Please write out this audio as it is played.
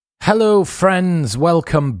Hello friends,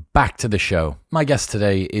 welcome back to the show. My guest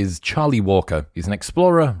today is Charlie Walker. He's an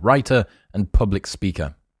explorer, writer and public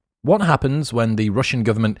speaker. What happens when the Russian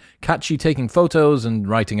government catch you taking photos and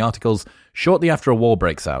writing articles shortly after a war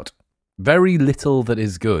breaks out? Very little that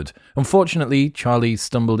is good. Unfortunately, Charlie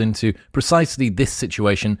stumbled into precisely this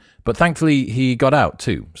situation, but thankfully he got out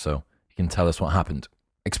too, so he can tell us what happened.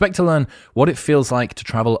 Expect to learn what it feels like to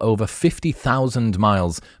travel over 50,000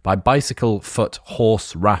 miles by bicycle, foot,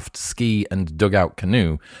 horse, raft, ski and dugout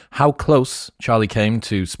canoe, how close Charlie came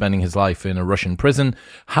to spending his life in a Russian prison,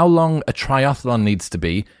 how long a triathlon needs to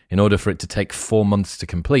be in order for it to take 4 months to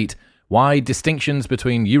complete, why distinctions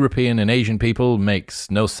between European and Asian people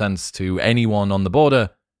makes no sense to anyone on the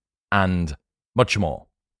border, and much more.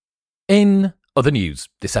 In other news,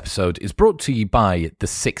 this episode is brought to you by the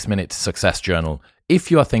 6 Minute Success Journal. If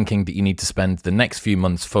you are thinking that you need to spend the next few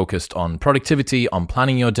months focused on productivity, on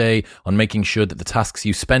planning your day, on making sure that the tasks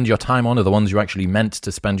you spend your time on are the ones you're actually meant to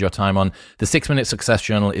spend your time on, the 6 Minute Success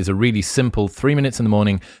Journal is a really simple 3 minutes in the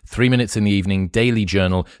morning, 3 minutes in the evening daily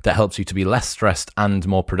journal that helps you to be less stressed and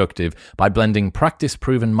more productive by blending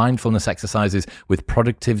practice-proven mindfulness exercises with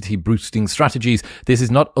productivity-boosting strategies. This is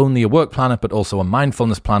not only a work planner, but also a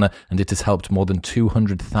mindfulness planner, and it has helped more than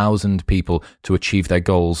 200,000 people to achieve their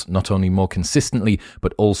goals, not only more consistently,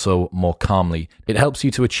 but also more calmly. It helps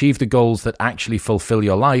you to achieve the goals that actually fulfill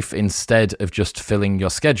your life instead of just filling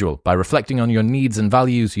your schedule. By reflecting on your needs and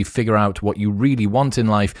values, you figure out what you really want in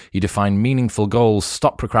life, you define meaningful goals,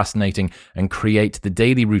 stop procrastinating, and create the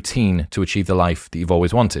daily routine to achieve the life that you've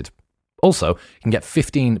always wanted. Also, you can get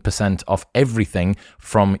 15% off everything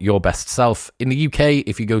from Your Best Self. In the UK,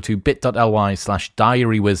 if you go to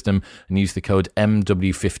bit.ly/diarywisdom and use the code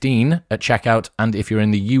MW15 at checkout, and if you're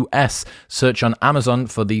in the US, search on Amazon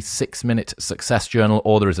for the 6 Minute Success Journal,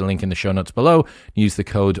 or there is a link in the show notes below, use the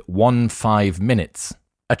code 15minutes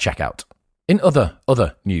at checkout. In other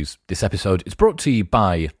news, this episode is brought to you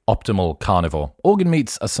by Optimal Carnivore. Organ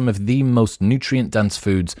meats are some of the most nutrient-dense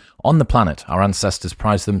foods on the planet. Our ancestors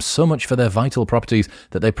prized them so much for their vital properties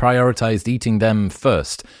that they prioritized eating them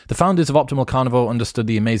first. The founders of Optimal Carnivore understood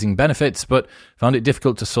the amazing benefits, but found it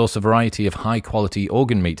difficult to source a variety of high-quality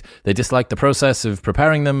organ meat. They disliked the process of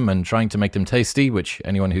preparing them and trying to make them tasty, which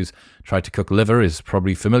anyone who's tried to cook liver is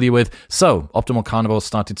probably familiar with. So, Optimal Carnivore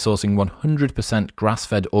started sourcing 100%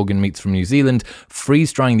 grass-fed organ meats from New Zealand,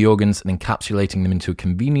 freeze-drying the organs and encapsulating them into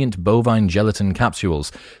convenient bovine gelatin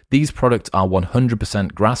capsules. These products are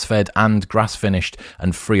 100% grass-fed and grass-finished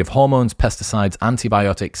and free of hormones, pesticides,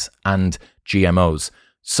 antibiotics, and GMOs.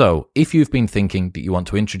 So, if you've been thinking that you want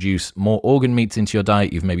to introduce more organ meats into your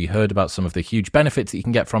diet, you've maybe heard about some of the huge benefits that you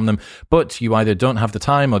can get from them, but you either don't have the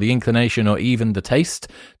time or the inclination or even the taste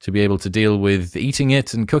to be able to deal with eating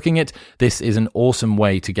it and cooking it, this is an awesome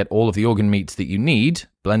way to get all of the organ meats that you need,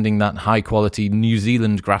 blending that high-quality New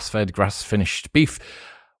Zealand grass-fed, grass-finished beef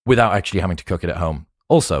without actually having to cook it at home.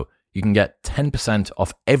 Also, you can get 10%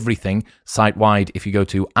 off everything site-wide if you go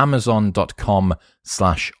to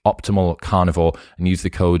amazon.com/optimalcarnivore and use the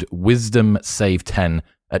code WISDOMSAVE10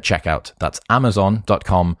 at checkout. That's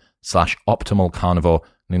amazon.com/optimalcarnivore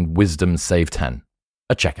and WISDOMSAVE10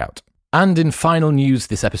 at checkout. And in final news,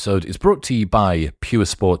 this episode is brought to you by Pure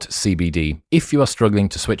Sport CBD. If you are struggling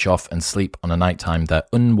to switch off and sleep on a nighttime, their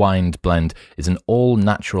Unwind blend is an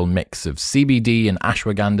all-natural mix of CBD and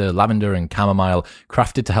ashwagandha, lavender and chamomile,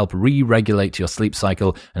 crafted to help re-regulate your sleep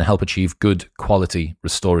cycle and help achieve good quality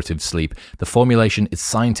restorative sleep. The formulation is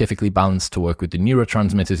scientifically balanced to work with the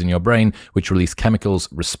neurotransmitters in your brain, which release chemicals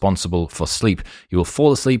responsible for sleep. You will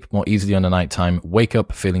fall asleep more easily on a nighttime, wake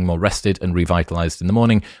up feeling more rested and revitalized in the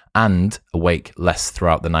morning, and awake less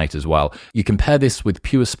throughout the night as well. You can pair this with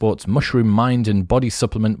Pure Sport's Mushroom Mind and Body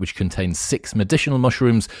Supplement, which contains 6 medicinal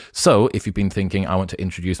mushrooms. So if you've been thinking, I want to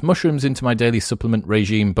introduce mushrooms into my daily supplement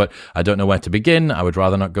regime, but I don't know where to begin, I would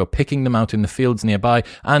rather not go picking them out in the fields nearby,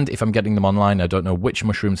 and if I'm getting them online, I don't know which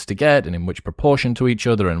mushrooms to get and in which proportion to each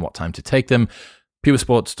other and what time to take them, Pure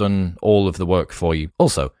Sport's done all of the work for you.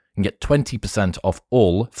 Also, you can get 20% off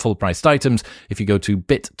all full-priced items if you go to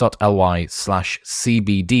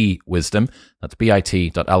bit.ly/cbdwisdom. That's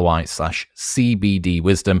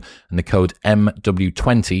bit.ly/cbdwisdom, and the code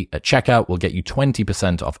MW20 at checkout will get you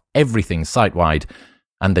 20% off everything site-wide,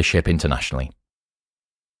 and they ship internationally.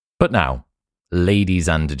 But now, ladies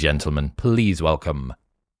and gentlemen, please welcome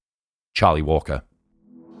Charlie Walker.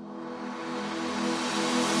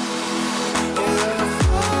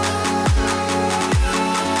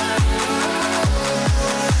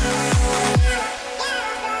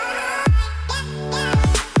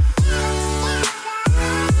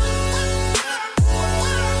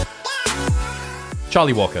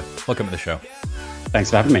 Charlie Walker, welcome to the show. Thanks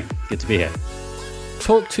for having me. Good to be here.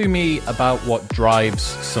 Talk to me about what drives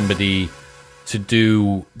somebody to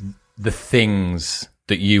do the things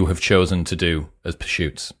that you have chosen to do as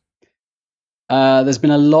pursuits. There's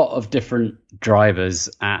been a lot of different drivers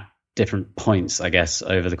at different points, I guess,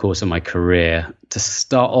 over the course of my career. To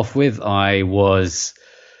start off with, I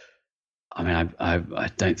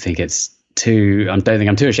don't think I'm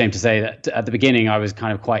too ashamed to say that at the beginning I was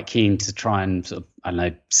kind of quite keen to try and sort of,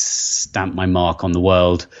 stamp my mark on the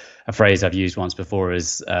world. A phrase I've used once before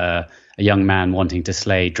is a young man wanting to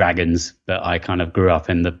slay dragons, but I kind of grew up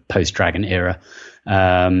in the post-dragon era.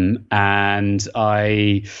 And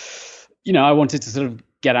I wanted to sort of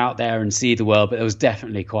get out there and see the world, but there was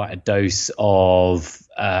definitely quite a dose of,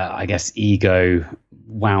 ego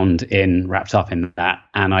wrapped up in that.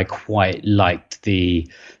 And I quite liked the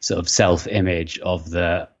sort of self-image of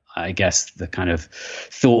the kind of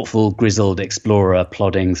thoughtful, grizzled explorer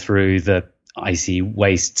plodding through the icy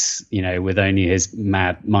wastes, with only his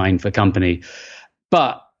mad mind for company.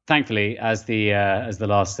 But thankfully, as the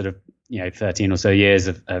last sort of 13 or so years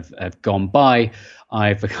have gone by,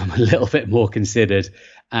 I've become a little bit more considered,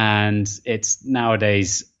 and it's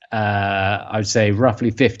nowadays I would say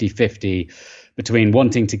roughly 50-50 between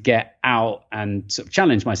wanting to get out and sort of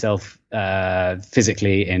challenge myself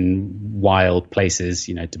physically in wild places,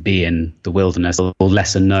 to be in the wilderness or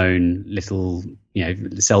lesser known, little,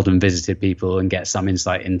 seldom visited people and get some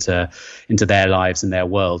insight into their lives and their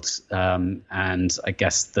worlds. And I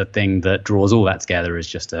guess the thing that draws all that together is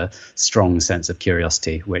just a strong sense of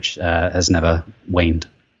curiosity, which has never waned.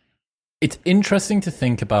 It's interesting to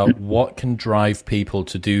think about what can drive people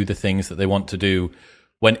to do the things that they want to do,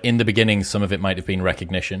 when in the beginning, some of it might have been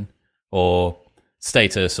recognition or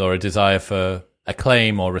status or a desire for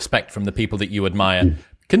acclaim or respect from the people that you admire,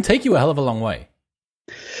 can take you a hell of a long way.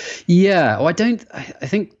 Yeah, well, I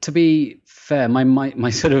think, to be fair,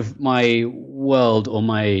 my sort of my world or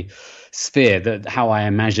my sphere, that how I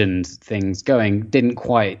imagined things going, didn't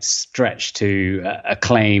quite stretch to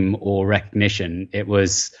acclaim or recognition. It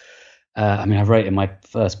was, I wrote in my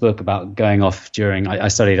first book about going off during, I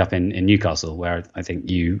studied up in Newcastle, where I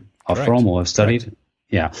think you are from or have studied. Correct.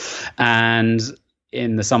 Yeah. And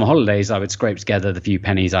in the summer holidays, I would scrape together the few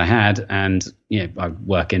pennies I had, and I'd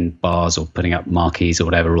work in bars or putting up marquees or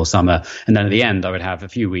whatever all summer. And then at the end, I would have a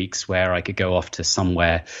few weeks where I could go off to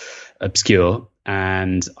somewhere obscure.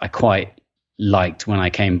 And I quite liked when I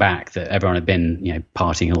came back that everyone had been,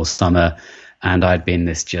 partying all summer, and I'd been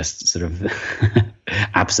this just sort of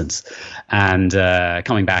absence, and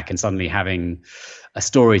coming back and suddenly having a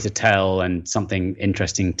story to tell and something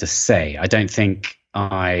interesting to say. I don't think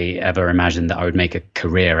I ever imagined that I would make a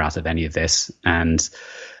career out of any of this. And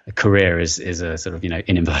a career is a sort of, in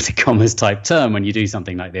inverted commas type term when you do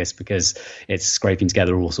something like this, because it's scraping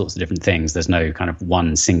together all sorts of different things. There's no kind of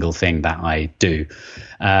one single thing that I do.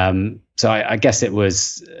 So I guess it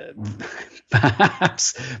was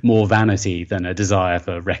perhaps more vanity than a desire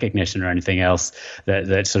for recognition or anything else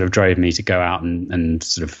that sort of drove me to go out and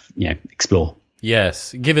sort of, explore.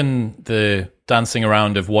 Yes. Given the dancing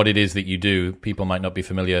around of what it is that you do, people might not be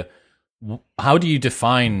familiar. How do you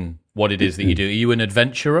define what it is that you do? Are you an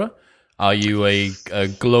adventurer? Are you a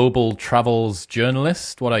global travels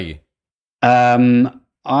journalist? What are you?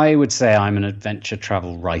 I would say I'm an adventure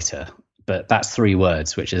travel writer, but that's 3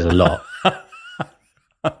 words, which is a lot.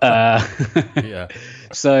 Yeah.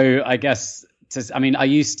 So I guess, I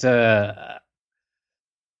used to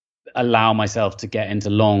allow myself to get into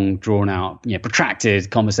long, drawn out, protracted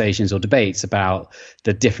conversations or debates about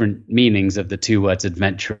the different meanings of the 2 words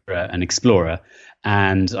adventurer and explorer.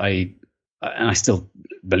 And I still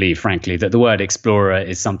believe, frankly, that the word explorer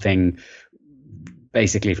is something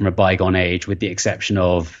basically from a bygone age, with the exception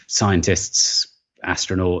of scientists,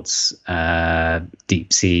 astronauts,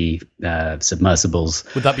 deep sea submersibles.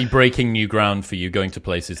 Would that be breaking new ground for you, going to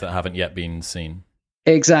places that haven't yet been seen?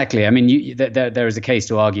 Exactly. There is a case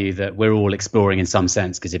to argue that we're all exploring in some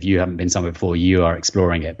sense, because if you haven't been somewhere before, you are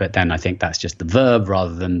exploring it. But then I think that's just the verb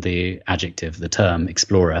rather than the adjective, the term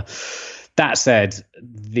explorer. That said,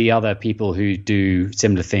 the other people who do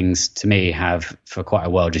similar things to me have for quite a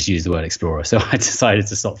while just used the word explorer. So I decided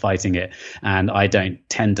to stop fighting it. And I don't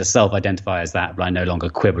tend to self-identify as that, but I no longer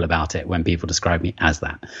quibble about it when people describe me as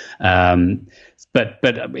that.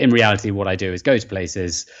 But in reality, what I do is go to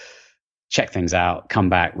places, check things out, come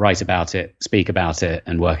back, write about it, speak about it,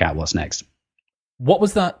 and work out what's next. What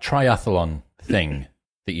was that triathlon thing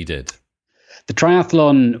that you did? The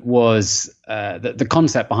triathlon was, the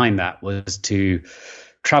concept behind that was to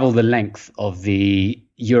travel the length of the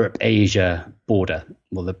Europe-Asia border,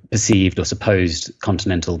 well, the perceived or supposed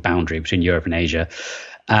continental boundary between Europe and Asia,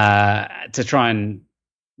 to try and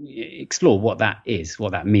explore what that is,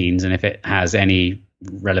 what that means, and if it has any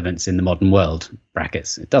relevance in the modern world.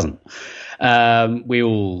 Brackets, it doesn't. We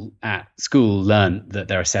all at school learned that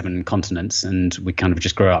there are 7 continents, and we kind of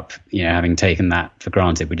just grew up, having taken that for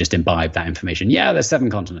granted. We just imbibed that information. Yeah, there's 7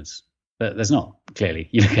 continents, but there's not, clearly.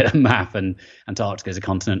 You look at a map, and Antarctica is a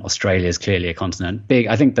continent. Australia is clearly a continent.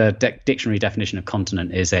 I think the dictionary definition of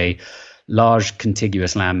continent is a large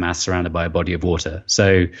contiguous landmass surrounded by a body of water.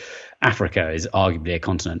 So Africa is arguably a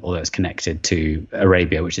continent, although it's connected to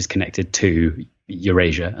Arabia, which is connected to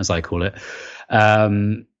Eurasia, as I call it.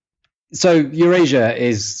 So Eurasia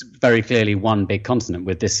is very clearly one big continent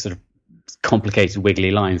with this sort of complicated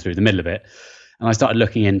wiggly line through the middle of it. And I started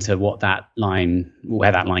looking into where that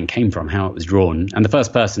line came from, how it was drawn. And the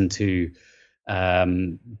first person to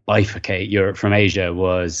bifurcate Europe from Asia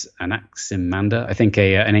was Anaximander, I think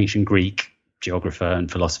an ancient Greek geographer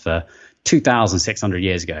and philosopher, 2,600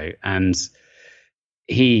 years ago. And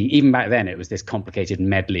even back then, it was this complicated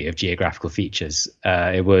medley of geographical features.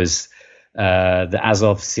 It was the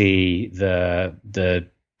Azov Sea, the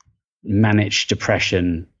Manich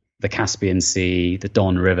Depression, the Caspian Sea, the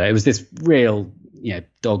Don River. It was this real,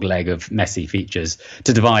 dogleg of messy features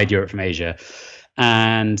to divide Europe from Asia.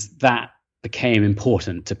 And that became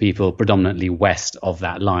important to people predominantly west of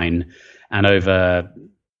that line. And over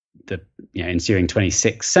the ensuing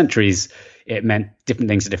 26 centuries, it meant different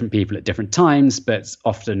things to different people at different times, but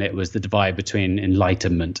often it was the divide between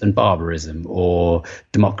enlightenment and barbarism, or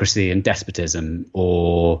democracy and despotism,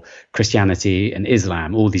 or Christianity and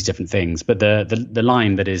Islam, all these different things. But the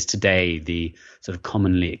line that is today the sort of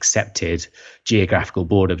commonly accepted geographical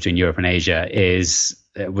border between Europe and Asia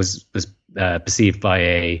was conceived by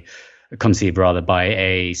a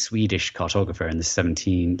Swedish cartographer in the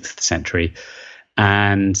 17th century.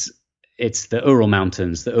 And it's the Ural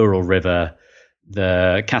Mountains, the Ural River,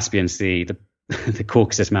 the Caspian Sea, the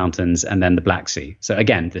Caucasus Mountains, and then the Black Sea. So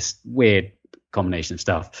again, this weird combination of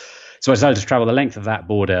stuff. So I decided to travel the length of that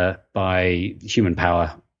border by human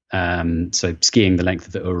power. So skiing the length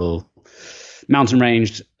of the Ural mountain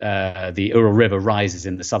range. The Ural River rises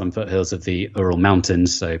in the southern foothills of the Ural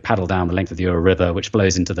Mountains. So paddle down the length of the Ural River, which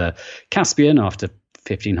flows into the Caspian after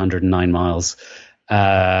 1,509 miles.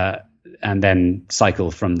 And then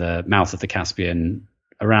cycle from the mouth of the Caspian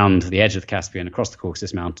around the edge of the Caspian, across the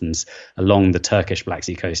Caucasus Mountains, along the Turkish Black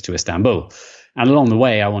Sea coast to Istanbul. And along the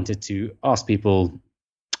way, I wanted to ask people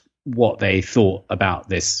what they thought about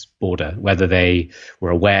this border, whether they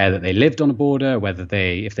were aware that they lived on a border,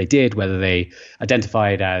 if they did, whether they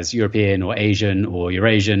identified as European or Asian or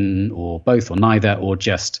Eurasian or both or neither, or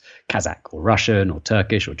just Kazakh or Russian or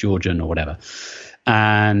Turkish or Georgian or whatever.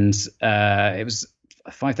 And it was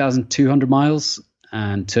 5,200 miles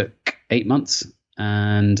and took 8 months.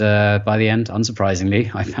 And by the end,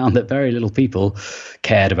 unsurprisingly, I found that very little people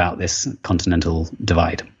cared about this continental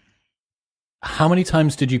divide. How many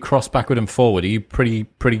times did you cross backward and forward? Are you pretty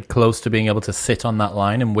close to being able to sit on that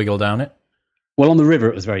line and wiggle down it? Well, on the river,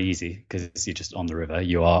 it was very easy because you're just on the river.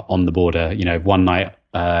 You are on the border. One night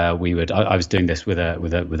I was doing this with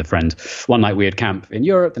a friend. One night we would camp in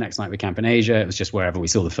Europe. The next night we camp in Asia. It was just wherever we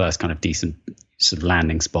saw the first kind of decent sort of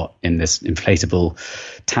landing spot in this inflatable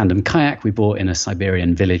tandem kayak we bought in a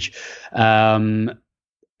Siberian village.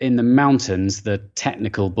 In the mountains, the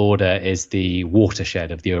technical border is the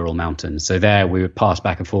watershed of the Ural Mountains. So there we would pass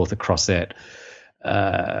back and forth across it.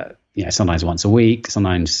 Sometimes once a week.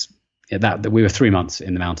 Sometimes that we were 3 months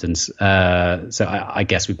in the mountains. So I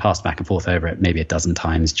guess we passed back and forth over it maybe a dozen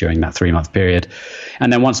times during that 3 month period.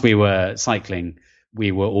 And then once we were cycling,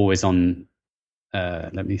 we were always on.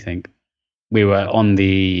 Let me think. We were on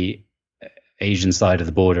the Asian side of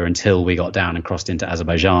the border until we got down and crossed into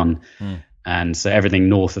Azerbaijan. And so everything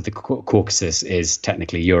north of the Caucasus is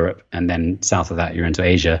technically Europe, and then south of that you're into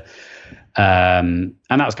Asia. And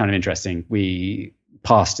that was kind of interesting. We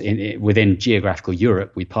passed within geographical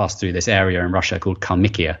Europe. We passed through this area in Russia called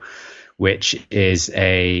Kalmykia, which is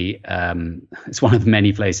it's one of the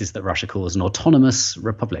many places that Russia calls an autonomous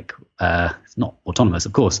republic. It's not autonomous,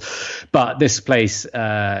 of course, but this place,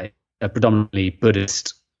 a predominantly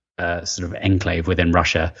Buddhist sort of enclave within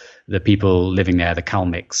Russia. The people living there, the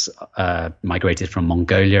Kalmyks, migrated from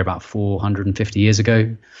Mongolia about 450 years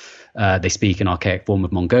ago. They speak an archaic form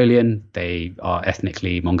of Mongolian. They are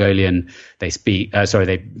ethnically Mongolian. They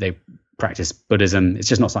practice Buddhism. It's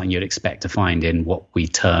just not something you'd expect to find in what we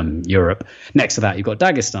term Europe. Next to that, you've got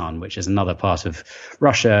Dagestan, which is another part of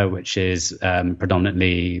Russia, which is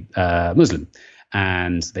predominantly Muslim.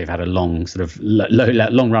 and they've had a long sort of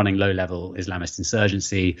long-running low-level Islamist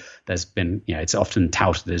insurgency. There's been, it's often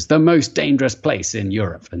touted as the most dangerous place in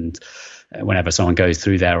Europe, and whenever someone goes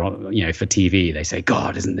through there, for TV, they say,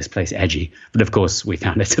 "God, isn't this place edgy?" But of course, we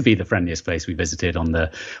found it to be the friendliest place we visited on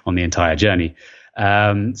the entire journey.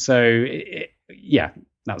 That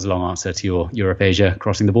was a long answer to your Europe-Asia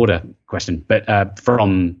crossing the border question. But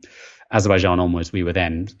from Azerbaijan onwards, we were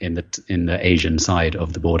then in the Asian side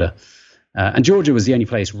of the border. And Georgia was the only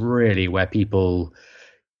place really where people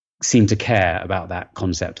seemed to care about that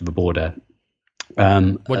concept of a border.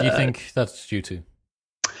 What do you think that's due to?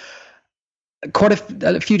 Quite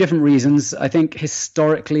a few different reasons. I think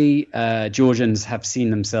historically, Georgians have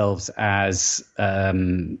seen themselves as,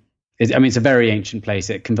 it's a very ancient place.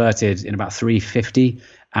 It converted in about 350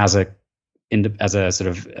 as a sort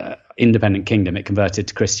of independent kingdom. It converted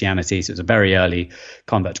to Christianity, so it was a very early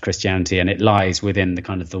convert to Christianity, and it lies within the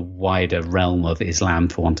kind of the wider realm of Islam,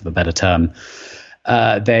 for want of a better term.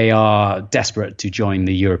 They are desperate to join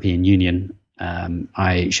the European Union.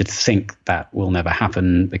 I should think that will never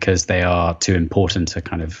happen because they are too important a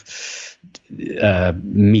kind of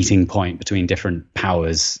meeting point between different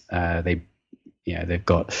powers. They've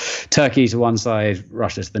got Turkey to one side,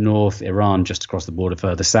 Russia to the north, Iran just across the border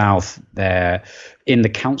further south. They're in the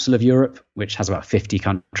Council of Europe, which has about 50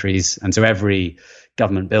 countries. And so every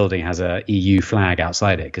government building has a EU flag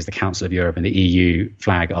outside it because the Council of Europe and the EU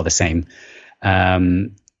flag are the same.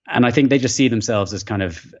 And I think they just see themselves as kind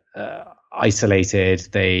of isolated.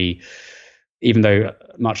 Even though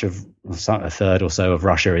much of a third or so of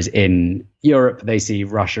Russia is in Europe, they see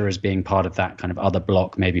Russia as being part of that kind of other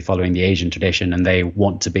bloc, maybe following the Asian tradition, and they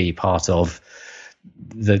want to be part of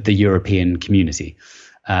the European community.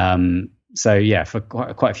 For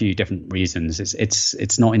quite a few different reasons,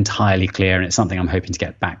 it's not entirely clear, and it's something I'm hoping to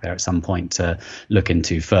get back there at some point to look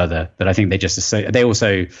into further. But I think they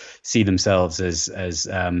also see themselves as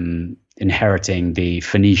inheriting the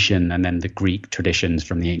Phoenician and then the Greek traditions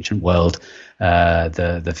from the ancient world.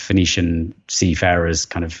 The Phoenician seafarers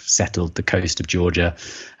kind of settled the coast of Georgia,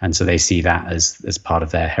 and so they see that as part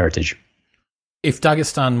of their heritage. If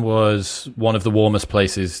Dagestan was one of the warmest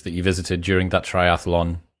places that you visited during that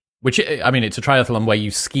triathlon, which, I mean, it's a triathlon where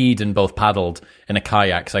you skied and both paddled in a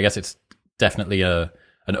kayak, so I guess it's definitely an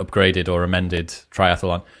upgraded or amended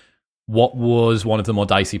triathlon. What was one of the more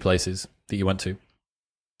dicey places that you went to?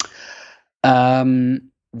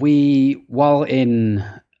 While in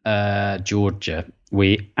Georgia,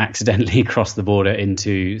 we accidentally crossed the border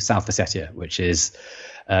into South Ossetia, which is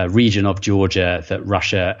a region of Georgia that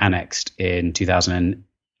Russia annexed in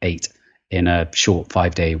 2008 in a short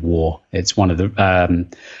 5-day war. It's one of the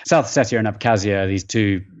South Ossetia and Abkhazia, these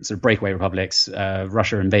two sort of breakaway republics.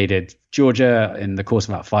 Russia invaded Georgia in the course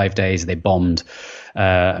of about 5 days. They bombed,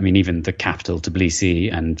 even the capital, Tbilisi,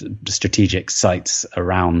 and strategic sites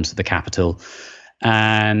around the capital.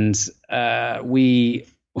 And we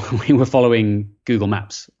were following Google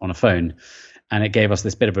Maps on a phone, and it gave us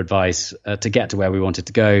this bit of advice to get to where we wanted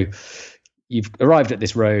to go. You've arrived at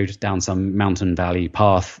this road down some mountain valley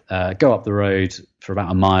path, go up the road for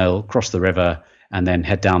about a mile, cross the river, and then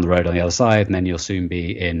head down the road on the other side, and then you'll soon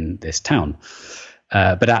be in this town.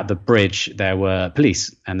 But at the bridge, there were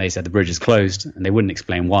police, and they said the bridge is closed, and they wouldn't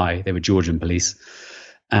explain why. They were Georgian police.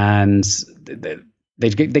 And they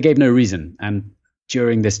gave no reason. And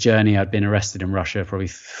during this journey, I'd been arrested in Russia probably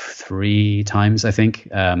 3 times, I think.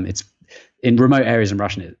 It's in remote areas in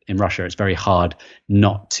Russia, it's very hard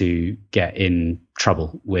not to get in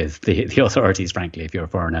trouble with the authorities, frankly, if you're a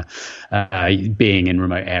foreigner. Being in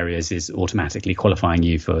remote areas is automatically qualifying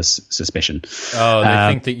you for suspicion. Oh,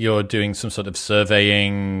 they think that you're doing some sort of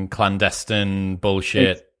surveying, clandestine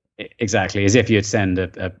bullshit. Exactly, as if you'd send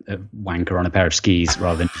a wanker on a pair of skis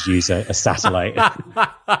rather than just use a satellite.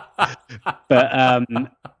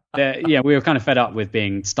 But we were kind of fed up with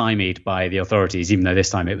being stymied by the authorities, even though this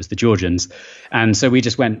time it was the Georgians. And so we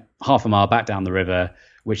just went half a mile back down the river,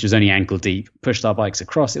 which was only ankle deep, pushed our bikes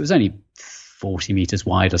across. It was only 40 meters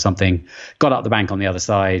wide or something. Got up the bank on the other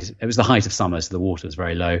side. It was the height of summer, so the water was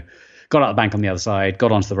very low. Got up the bank on the other side,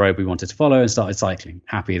 got onto the road we wanted to follow, and started cycling.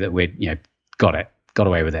 Happy that we'd got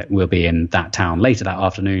away with it. We'll be in that town later that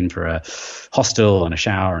afternoon for a hostel and a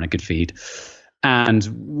shower and a good feed. And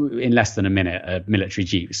in less than a minute, a military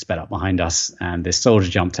jeep sped up behind us, and this soldier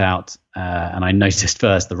jumped out, and I noticed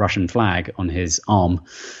first the Russian flag on his arm.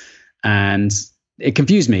 And it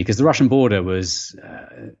confused me because the Russian border was,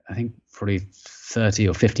 I think, probably 30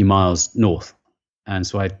 or 50 miles north. And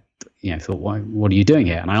so I thought, what are you doing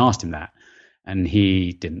here? And I asked him that. And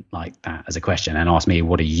he didn't like that as a question and asked me,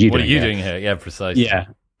 what are you doing here? Yeah, precisely. Yeah.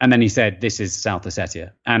 And then he said, this is South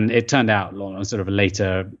Ossetia. And it turned out on sort of a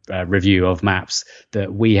later review of maps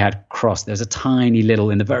that we had crossed. There's a tiny little,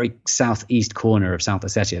 in the very southeast corner of South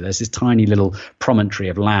Ossetia, there's this tiny little promontory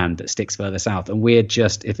of land that sticks further south. And we're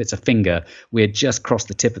just, if it's a finger, we had just crossed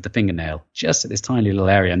the tip of the fingernail, just at this tiny little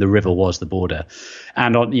area. And the river was the border.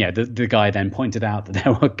 And the guy then pointed out that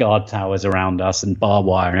there were guard towers around us and barbed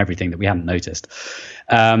wire and everything that we hadn't noticed.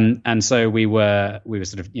 And so we were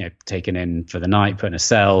sort of, taken in for the night, put in a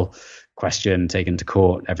cell, questioned, taken to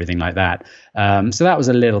court, everything like that. So that was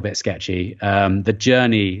a little bit sketchy. The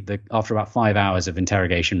journey, after about 5 hours of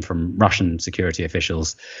interrogation from Russian security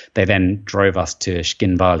officials, they then drove us to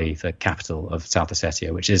Shkinvali, the capital of South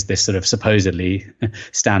Ossetia, which is this sort of supposedly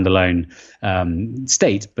standalone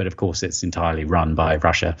state, but of course it's entirely run by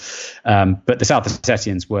Russia. But the South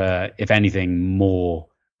Ossetians were, if anything, more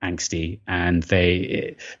angsty, and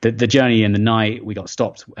the journey in the night, we got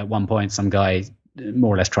stopped at one point. Some guy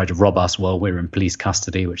more or less tried to rob us while we were in police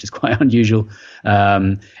custody, which is quite unusual.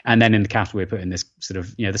 And then in the capital, we were put in this sort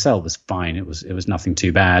of, the cell was fine. It was nothing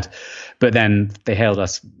too bad. But then they held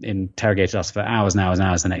us, interrogated us for hours and hours and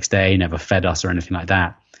hours the next day, never fed us or anything like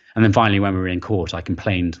that. And then finally, when we were in court, I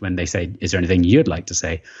complained when they say, is there anything you'd like to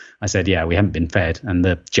say? I said, yeah, we haven't been fed. And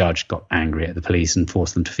the judge got angry at the police and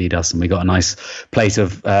forced them to feed us. And we got a nice plate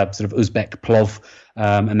of sort of Uzbek plov.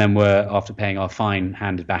 And then were, after paying our fine,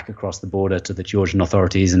 handed back across the border to the Georgian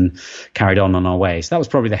authorities and carried on our way. So that was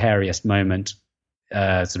probably the hairiest moment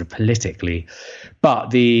sort of politically. But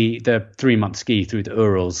the 3-month ski through the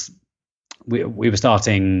Urals, we were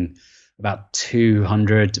starting about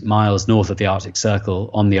 200 miles north of the Arctic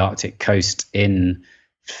Circle on the Arctic coast in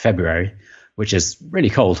February, which is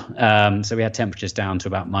really cold. So we had temperatures down to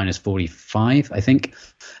about minus 45, I think,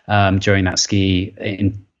 during that ski.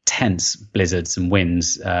 Intense blizzards and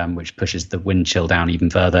winds, which pushes the wind chill down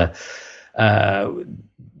even further. There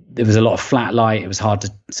was a lot of flat light. It was hard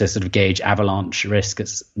to sort of gauge avalanche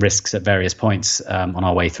risks at various points on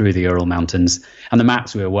our way through the Ural Mountains. And the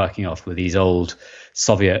maps we were working off were these old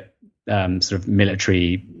Soviet sort of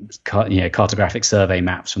military cartographic survey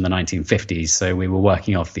maps from the 1950s. So we were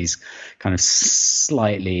working off these kind of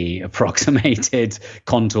slightly approximated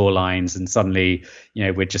contour lines, and suddenly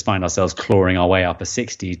we'd just find ourselves clawing our way up a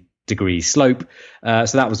 60-degree slope.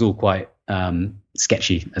 So that was all quite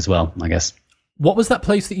sketchy as well, I guess. What was that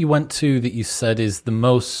place that you went to that you said is the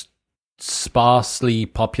most sparsely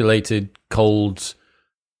populated cold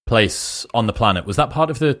place on the planet? Was that part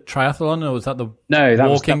of the triathlon, or was that the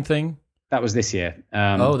walking thing? That was this year.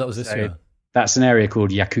 That was this year. That's an area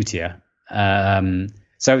called Yakutia.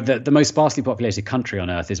 So the most sparsely populated country on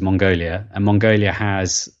Earth is Mongolia, and Mongolia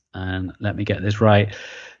has, let me get this right,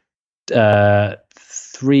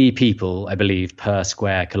 3 people, I believe, per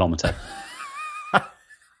square kilometer.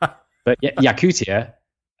 But Yakutia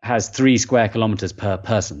has 3 square kilometers per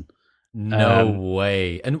person. No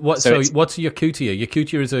way. And what's Yakutia?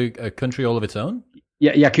 Yakutia is a country all of its own?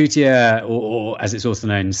 Yeah, Yakutia, or as it's also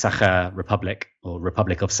known, Sakha Republic, or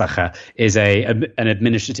Republic of Sakha, is an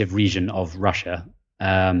administrative region of Russia.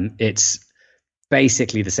 It's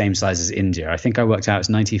basically the same size as India. I think I worked out it's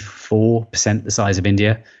 94% the size of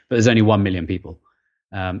India, but there's only 1 million people.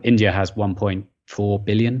 India has 1.4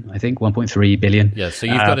 billion, I think, 1.3 billion. Yeah, so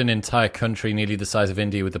you've got an entire country nearly the size of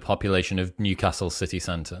India with the population of Newcastle city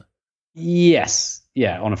centre. Yes,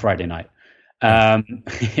 yeah, on a Friday night.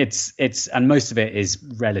 It's and most of it is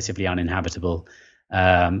relatively uninhabitable.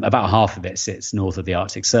 About half of it sits north of the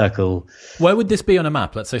Arctic Circle. Where would this be on a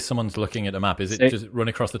map? Let's say someone's looking at a map. Is it just run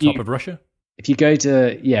across the top of Russia? If you go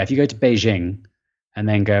to Beijing and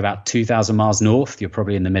then go about 2,000 miles north, you're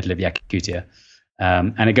probably in the middle of Yakutia.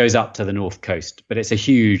 And it goes up to the north coast, but it's a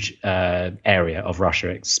huge area of Russia.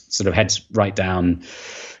 It sort of heads right down,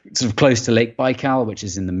 sort of close to Lake Baikal, which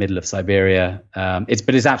is in the middle of Siberia. It's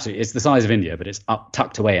the size of India, but it's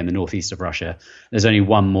tucked away in the northeast of Russia. There's only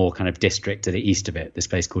one more kind of district to the east of it, this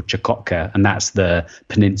place called Chukotka, and that's the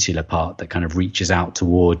peninsular part that kind of reaches out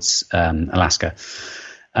towards Alaska.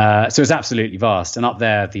 So it's absolutely vast. And up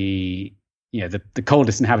there, the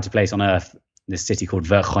coldest inhabited place on Earth, this city called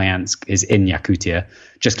Verkhoyansk, is in Yakutia,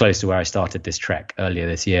 just close to where I started this trek earlier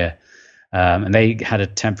this year. And they had a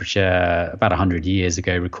temperature about 100 years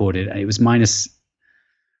ago recorded, and it was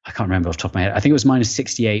I can't remember off the top of my head, I think it was minus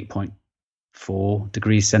 68.4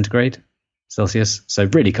 degrees centigrade Celsius. So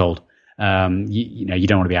really cold. You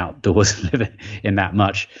don't want to be outdoors living in that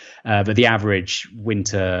much. But the average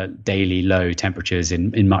winter daily low temperatures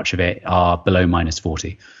in much of it are below minus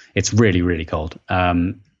 40. It's really, really cold.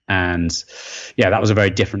 And yeah, that was a very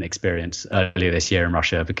different experience earlier this year in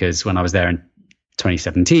Russia, because when I was there in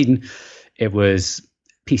 2017, it was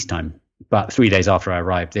peacetime, But 3 days after I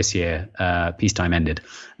arrived this year, peacetime ended.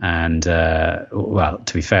 And, well,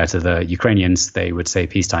 to be fair to the Ukrainians, they would say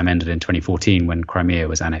peacetime ended in 2014 when Crimea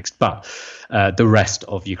was annexed. But the rest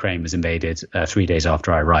of Ukraine was invaded 3 days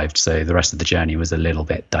after I arrived. So the rest of the journey was a little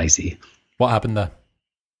bit dicey. What happened there?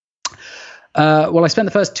 Well, I spent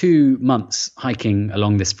the first 2 months hiking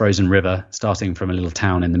along this frozen river, starting from a little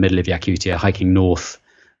town in the middle of Yakutia, hiking north,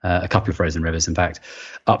 a couple of frozen rivers, in fact,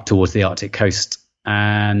 up towards the Arctic coast.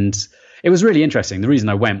 And it was really interesting. The reason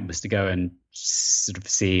I went was to go and sort of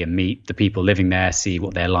see and meet the people living there, see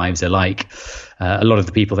what their lives are like. A lot of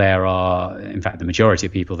the people there are, in fact, the majority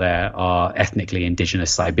of people there are ethnically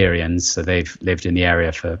indigenous Siberians. So they've lived in the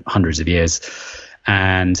area for hundreds of years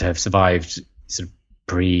and have survived sort of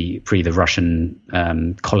pre the Russian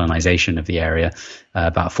colonization of the area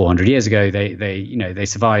about 400 years ago. They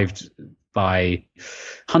survived by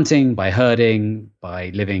hunting, by herding,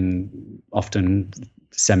 by living often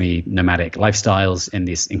semi-nomadic lifestyles in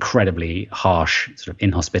this incredibly harsh, sort of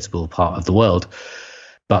inhospitable part of the world.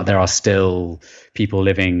 But there are still people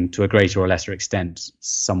living to a greater or lesser extent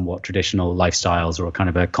somewhat traditional lifestyles, or a kind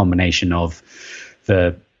of a combination of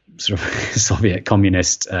the sort of Soviet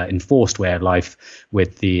communist enforced way of life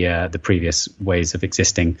with the previous ways of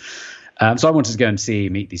existing. So I wanted to go and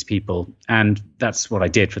meet these people. And that's what I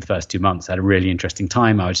did for the first 2 months. I had a really interesting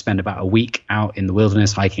time. I would spend about a week out in the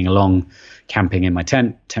wilderness, hiking along, camping in my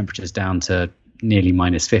tent, temperatures down to nearly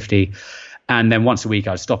minus 50. And then once a week,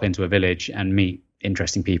 I would stop into a village and meet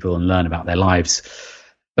interesting people and learn about their lives.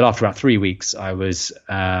 But after about 3 weeks, I was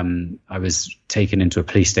taken into a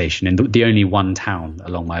police station in the only one town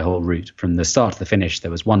along my whole route. From the start to the finish,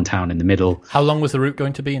 there was one town in the middle. How long was the route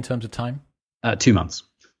going to be in terms of time? 2 months.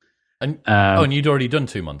 And and you'd already done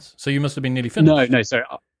 2 months, so you must have been nearly finished. No. So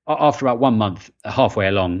after about 1 month, halfway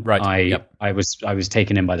along, right, I was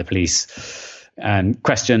taken in by the police and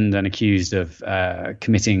questioned and accused of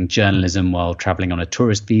committing journalism while traveling on a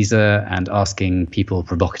tourist visa and asking people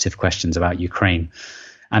provocative questions about Ukraine.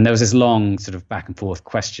 And there was this long sort of back and forth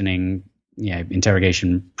questioning,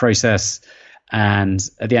 interrogation process. And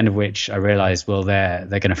at the end of which I realized, well, they're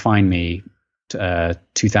going to fine me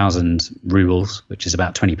 2,000 rubles, which is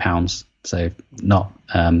about £20. So not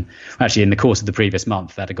actually in the course of the previous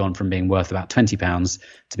month, that had gone from being worth about £20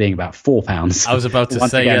 to being about £4. I was about to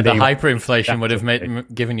say, the hyperinflation would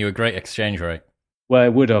have given you a great exchange rate. Well,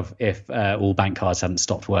 it would have if all bank cards hadn't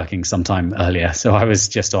stopped working sometime earlier. So I was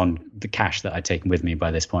just on the cash that I'd taken with me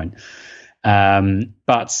by this point.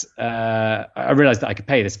 But I realized that I could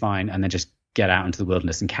pay this fine and then just get out into the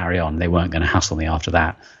wilderness and carry on. They weren't going to hassle me after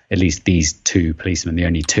that. At least these two policemen, the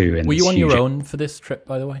only two. Were you on your own for this trip,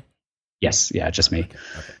 by the way? Yes, yeah, just me.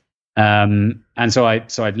 Okay. And so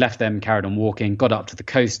I'd left them, carried on walking, got up to the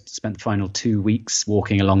coast, spent the final 2 weeks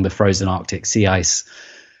walking along the frozen Arctic sea ice,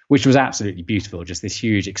 which was absolutely beautiful. Just this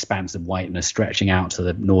huge expanse of whiteness stretching out to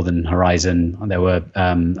the northern horizon. There were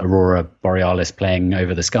aurora borealis playing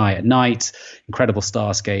over the sky at night, incredible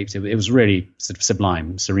starscapes. It was really sort of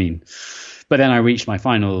sublime, serene. But then I reached my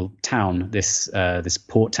final town, this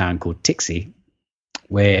port town called Tiksi,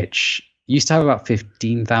 which used to have about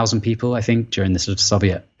 15,000 people, I think, during the sort of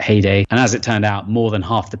Soviet heyday. And as it turned out, more than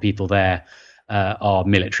half the people there are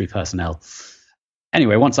military personnel.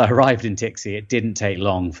 Anyway, once I arrived in Tiksi, it didn't take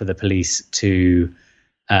long for the police to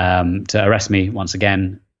arrest me once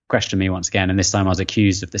again, question me once again. And this time I was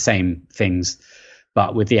accused of the same things,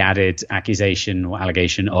 but with the added accusation or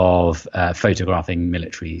allegation of photographing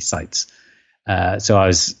military sites. So I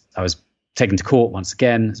was taken to court once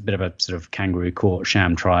again. It's a bit of a sort of kangaroo court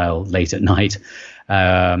sham trial late at night,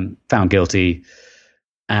 found guilty.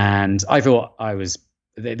 And I thought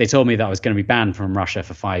they told me that I was going to be banned from Russia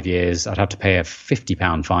for 5 years. I'd have to pay a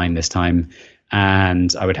 £50 fine this time,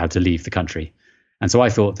 and I would have to leave the country. And so I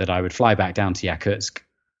thought that I would fly back down to Yakutsk,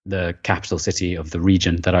 the capital city of the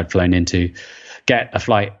region that I'd flown into, get a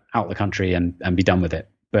flight out of the country and be done with it.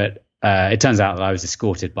 But it turns out that I was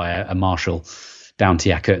escorted by a marshal down to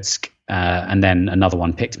Yakutsk, and then another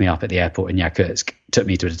one picked me up at the airport in Yakutsk, took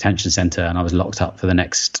me to a detention center, and I was locked up for the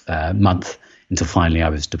next month until finally I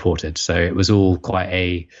was deported. So it was all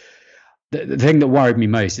quite the thing that worried me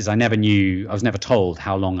most is I was never told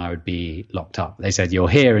how long I would be locked up. They said, you're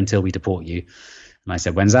here until we deport you. And I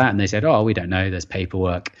said, when's that? And they said, oh, we don't know. There's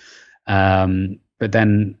paperwork. But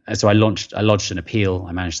then, so I lodged an appeal.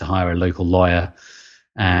 I managed to hire a local lawyer,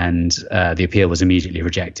 and the appeal was immediately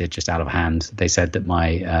rejected, just out of hand. They said that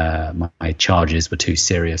my charges were too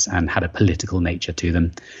serious and had a political nature to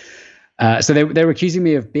them. So they were accusing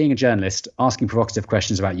me of being a journalist, asking provocative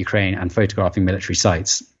questions about Ukraine and photographing military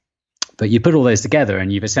sites. But you put all those together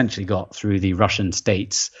and you've essentially got, through the Russian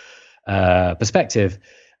state's perspective,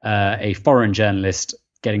 a foreign journalist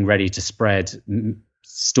getting ready to spread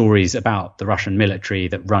stories about the Russian military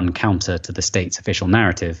that run counter to the state's official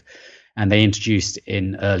narrative. And they introduced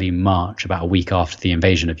in early March, about a week after the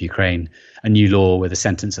invasion of Ukraine, a new law with a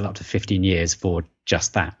sentence of up to 15 years for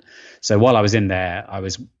just that. So while I was in there, I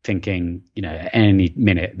was thinking, at any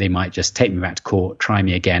minute they might just take me back to court, try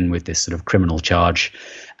me again with this sort of criminal charge,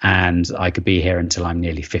 and I could be here until I'm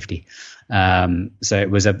nearly 50. So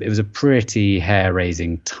it was a pretty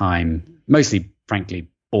hair-raising time, mostly, frankly,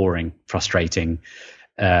 boring, frustrating,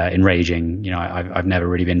 enraging. I've never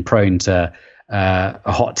really been prone to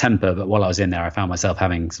a hot temper, but while I was in there, I found myself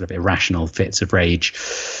having sort of irrational fits of rage.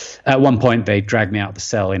 At one point, they dragged me out of the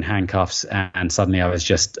cell in handcuffs, and suddenly I was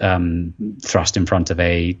just thrust in front of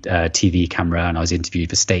a TV camera, and I was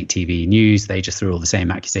interviewed for state TV news. They just threw all the same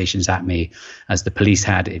accusations at me as the police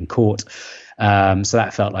had in court. So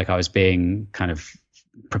that felt like I was being kind of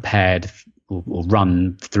prepared or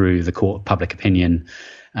run through the court of public opinion,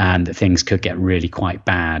 and that things could get really quite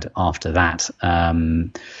bad after that.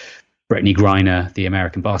 Brittany Griner, the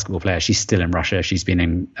American basketball player, she's still in Russia. She's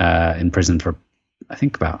been in prison for, I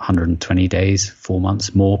think, about 120 days, 4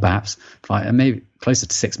 months, more perhaps, maybe closer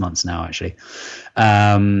to 6 months now, actually.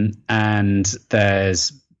 And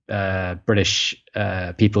there's British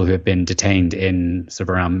people who have been detained in sort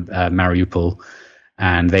of around Mariupol,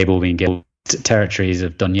 and they've all been given territories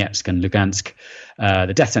of Donetsk and Lugansk.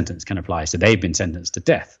 The death sentence can apply, so they've been sentenced to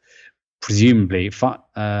death. Presumably,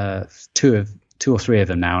 two or three of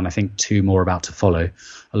them now, and I think two more about to follow,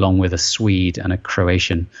 along with a Swede and a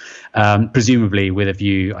Croatian, presumably with a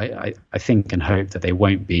view, I think and hope that they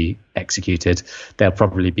won't be executed. They'll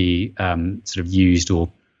probably be sort of used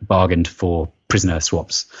or bargained for prisoner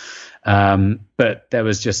swaps. But there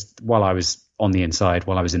was just, while I was on the inside,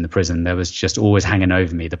 while I was in the prison, there was just always hanging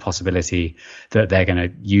over me the possibility that they're going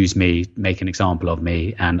to use me, make an example of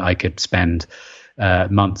me, and I could spend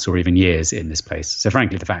months or even years in this place. So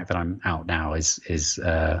frankly, the fact that I'm out now is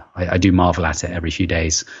I do marvel at it every few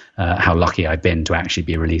days, how lucky I've been to actually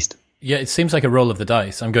be released. Yeah, it seems like a roll of the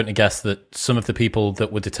dice. I'm going to guess that some of the people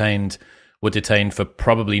that were detained for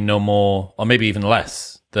probably no more, or maybe even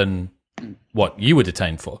less than what you were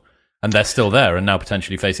detained for. And they're still there and now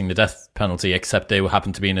potentially facing the death penalty, except they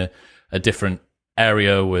happen to be in a different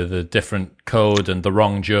area with a different code and the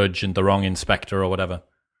wrong judge and the wrong inspector or whatever.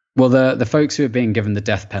 Well, the folks who are being given the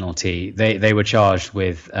death penalty, they were charged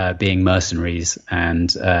with being mercenaries and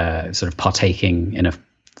sort of partaking in a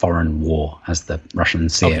foreign war, as the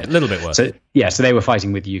Russians see it. A little bit worse. So they were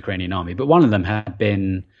fighting with the Ukrainian army. But one of them had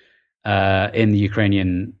been in the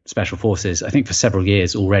Ukrainian special forces, I think, for several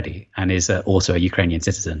years already, and is also a Ukrainian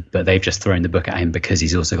citizen. But they've just thrown the book at him because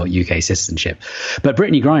he's also got UK citizenship. But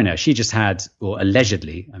Brittany Griner, she just had, or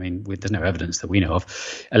allegedly, I mean, there's no evidence that we know of,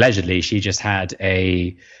 allegedly she just had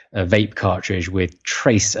a vape cartridge with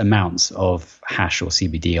trace amounts of hash or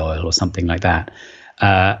CBD oil or something like that.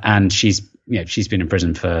 And she's been in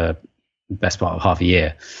prison for the best part of half a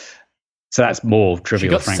year. So that's more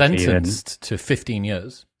trivial, frankly. She got sentenced to 15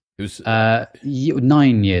 years. It was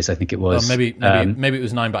 9 years, I think it was. Well, maybe it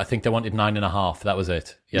was 9, but I think they wanted 9.5. That was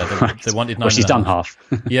it. Yeah, they wanted 9. Well, she's done half.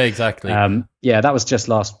 Yeah, exactly. That was just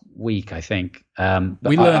last week, I think.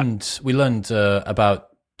 We learned about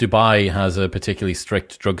Dubai has a particularly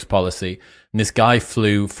strict drugs policy, and this guy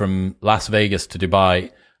flew from Las Vegas to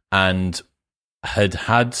Dubai and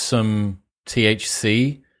had some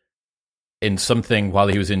THC in something while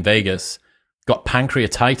he was in Vegas, got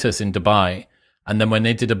pancreatitis in Dubai. And then when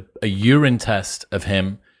they did a urine test of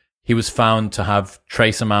him, he was found to have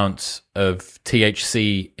trace amounts of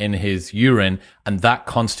THC in his urine, and that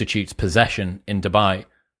constitutes possession in Dubai.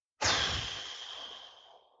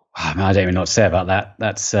 I don't even know what to say about that.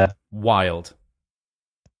 That's wild.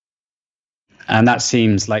 And that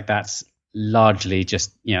seems like that's largely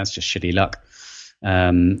just, it's just shitty luck.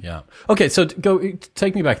 Yeah. Okay, so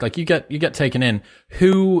take me back. Like you get taken in.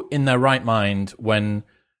 Who in their right mind, when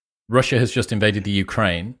Russia has just invaded the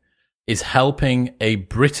Ukraine, is helping a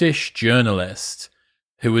British journalist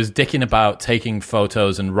who was dicking about taking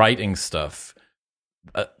photos and writing stuff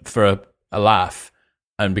for a laugh,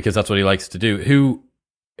 and because that's what he likes to do?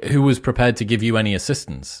 Who was prepared to give you any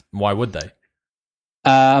assistance? Why would they?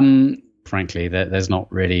 Frankly, there's not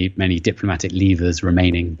really many diplomatic levers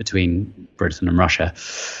remaining between Britain and Russia.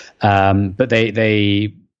 But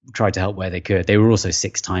they tried to help where they could. They were also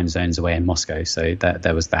 6 time zones away in Moscow, so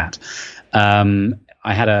there was that.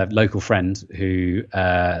 I had a local friend who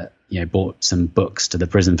bought some books to the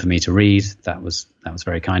prison for me to read. That was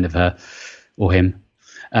very kind of her or him.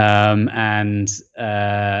 And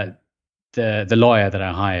the lawyer that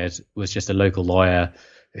I hired was just a local lawyer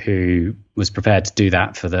who was prepared to do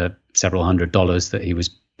that for the several $100s that he was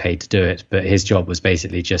paid to do it. But his job was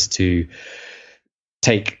basically just to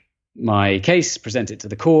take my case, present it to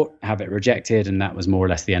the court, have it rejected, and that was more or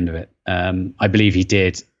less the end of it. I believe he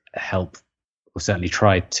did help, or certainly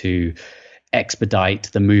tried to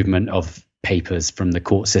expedite the movement of papers from the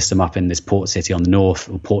court system up in this port city on the north,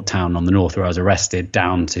 or port town on the north where I was arrested,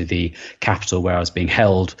 down to the capital where I was being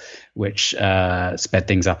held, which sped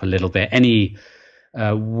things up a little bit. Any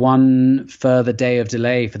one further day of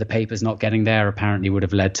delay for the papers not getting there apparently would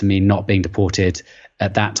have led to me not being deported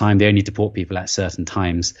at that time. They only deport people at certain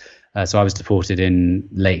times. So I was deported in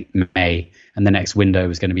late May, and the next window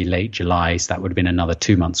was going to be late July. So that would have been another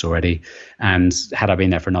 2 months already. And had I been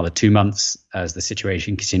there for another 2 months, as the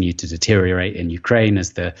situation continued to deteriorate in Ukraine,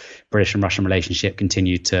 as the British and Russian relationship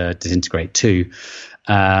continued to disintegrate too,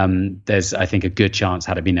 there's, I think, a good chance,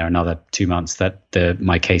 had I been there another 2 months, that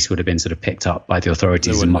my case would have been sort of picked up by the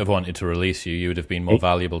authorities. They wouldn't have wanted to release you. You would have been more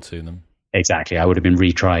valuable to them. Exactly. I would have been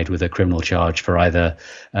retried with a criminal charge for either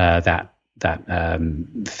that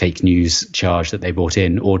fake news charge that they brought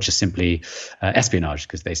in, or just simply espionage,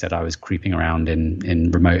 because they said I was creeping around in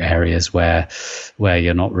remote areas where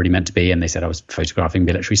you're not really meant to be, and they said I was photographing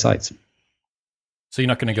military sites. So you're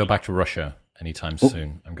not going to go back to Russia anytime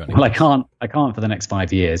soon? I can't for the next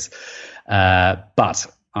 5 years. But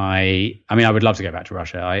I mean, I would love to go back to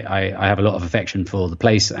Russia. I have a lot of affection for the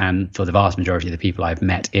place and for the vast majority of the people I've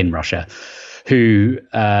met in Russia, who,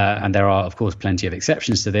 and there are, of course, plenty of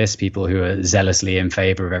exceptions to this, people who are zealously in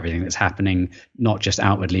favor of everything that's happening, not just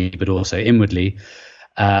outwardly, but also inwardly.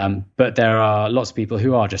 But there are lots of people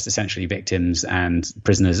who are just essentially victims and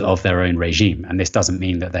prisoners of their own regime. And this doesn't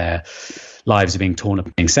mean that their lives are being torn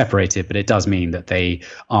up, being separated, but it does mean that they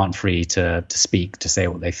aren't free to speak, to say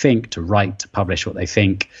what they think, to write, to publish what they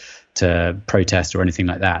think, to protest or anything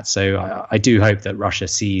like that. So I do hope that Russia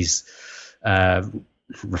sees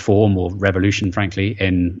reform or revolution, frankly,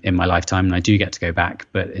 in my lifetime, and I do get to go back.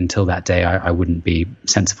 But until that day, I wouldn't be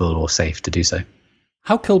sensible or safe to do so.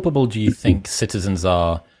 How culpable do you think citizens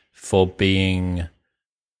are for being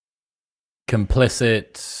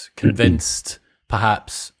complicit, convinced,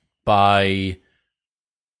 perhaps, by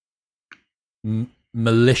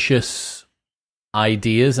malicious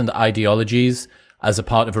ideas and ideologies as a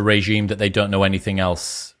part of a regime that they don't know anything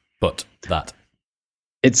else but that?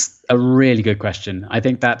 It's a really good question. I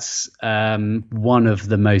think that's one of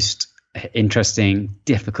the most interesting,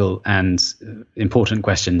 difficult, and important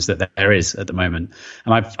questions that there is at the moment.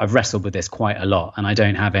 And I've wrestled with this quite a lot, and I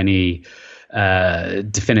don't have any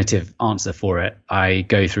definitive answer for it. I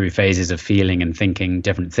go through phases of feeling and thinking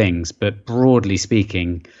different things, but broadly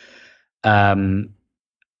speaking, plenty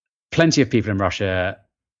of people in Russia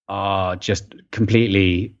are just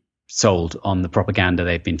completely sold on the propaganda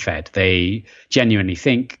they've been fed. They genuinely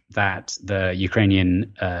think that the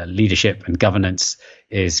Ukrainian leadership and governance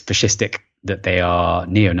is fascistic, that they are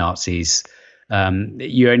neo-Nazis.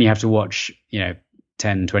 You only have to watch,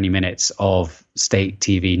 10, 20 minutes of state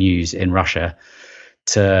TV news in Russia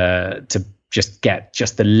to just get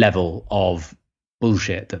just the level of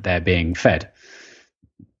bullshit that they're being fed.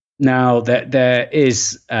 Now, there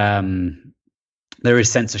is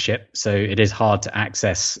censorship, so it is hard to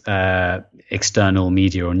access external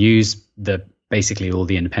media or news. Basically all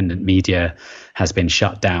the independent media has been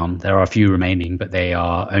shut down. There are a few remaining, but they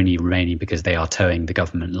are only remaining because they are towing the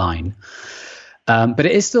government line. But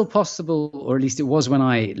it is still possible, or at least it was when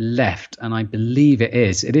I left, and I believe it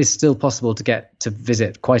is still possible to get to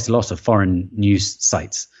visit quite a lot of foreign news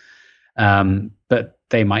sites. But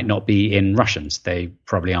they might not be in Russians. They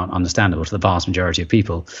probably aren't understandable to the vast majority of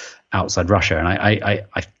people outside Russia. And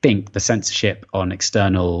I think the censorship on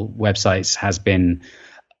external websites has been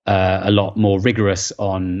a lot more rigorous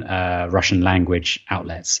on Russian language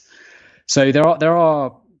outlets. So there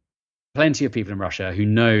are plenty of people in Russia who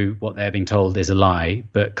know what they're being told is a lie,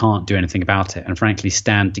 but can't do anything about it, and frankly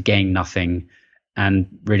stand to gain nothing and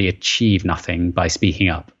really achieve nothing by speaking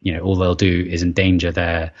up. All they'll do is endanger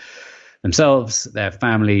themselves, their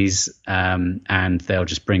families, and they'll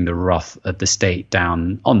just bring the wrath of the state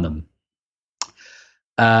down on them.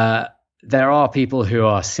 There are people who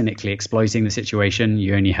are cynically exploiting the situation.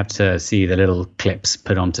 You only have to see the little clips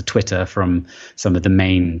put onto Twitter from some of the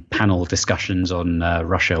main panel discussions on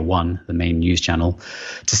Russia One, the main news channel,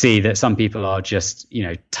 to see that some people are just,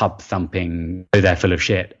 tub thumping. They're full of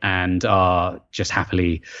shit and are just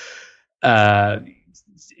happily parroting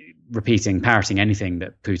anything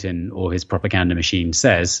that Putin or his propaganda machine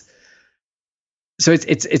says. So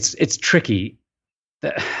it's tricky.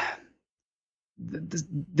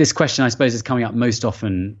 This question, I suppose, is coming up most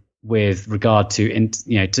often with regard to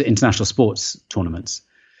international sports tournaments.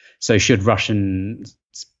 So should Russian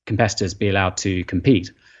competitors be allowed to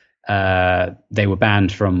compete? They were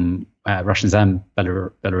banned from Russians and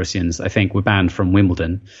Belarusians, I think, were banned from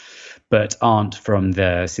Wimbledon, but aren't from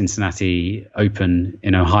the Cincinnati Open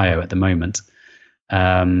in Ohio at the moment.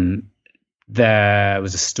 There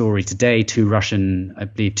was a story today, two Russian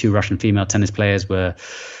female tennis players were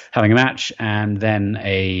having a match, and then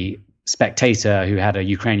a spectator who had a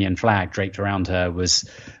Ukrainian flag draped around her was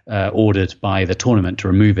ordered by the tournament to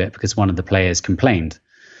remove it because one of the players complained.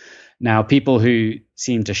 Now, people who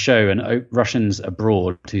seem to show, Russians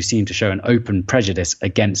abroad who seem to show an open prejudice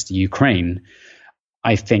against Ukraine,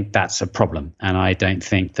 I think that's a problem. And I don't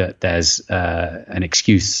think that there's an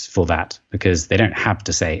excuse for that, because they don't have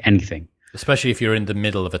to say anything. Especially if you're in the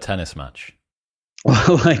middle of a tennis match.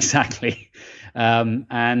 Well, exactly.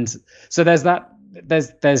 And so there's that.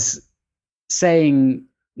 There's saying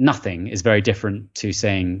nothing is very different to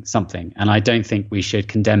saying something. And I don't think we should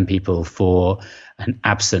condemn people for an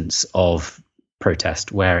absence of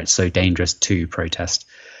protest where it's so dangerous to protest.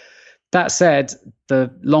 That said,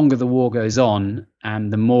 the longer the war goes on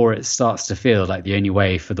and the more it starts to feel like the only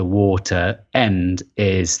way for the war to end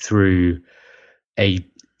is through a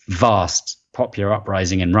vast popular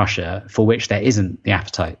uprising in Russia, for which there isn't the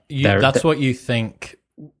appetite. That's what you think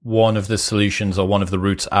one of the solutions or one of the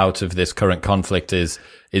routes out of this current conflict is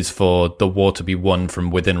for the war to be won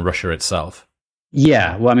from within Russia itself?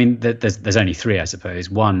 Yeah, well, I mean, there's only three, I suppose.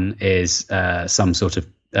 One is some sort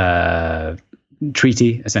of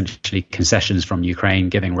treaty, essentially concessions from Ukraine,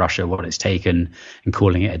 giving Russia what it's taken and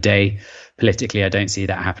calling it a day. Politically, I don't see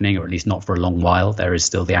that happening, or at least not for a long while. There is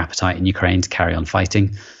still the appetite in Ukraine to carry on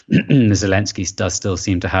fighting. Zelensky does still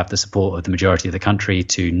seem to have the support of the majority of the country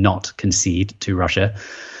to not concede to Russia.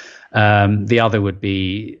 The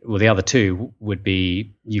other two would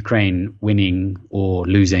be Ukraine winning or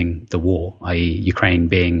losing the war, i.e. Ukraine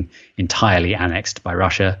being entirely annexed by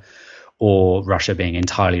Russia, or Russia being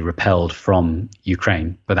entirely repelled from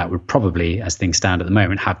Ukraine. But that would probably, as things stand at the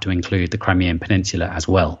moment, have to include the Crimean Peninsula as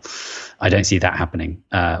well. I don't see that happening,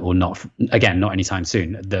 or not anytime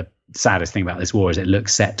soon. The saddest thing about this war is it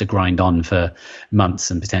looks set to grind on for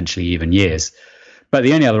months and potentially even years. But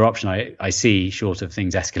the only other option I see, short of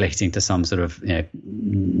things escalating to some sort of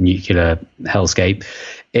nuclear hellscape,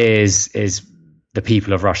 is the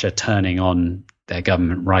people of Russia turning on their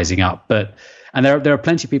government, rising up. And there are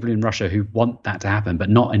plenty of people in Russia who want that to happen, but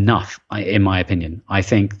not enough, in my opinion. I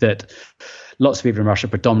think that lots of people in Russia,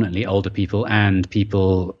 predominantly older people and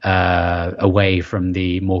people away from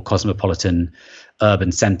the more cosmopolitan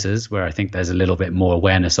urban centers, where I think there's a little bit more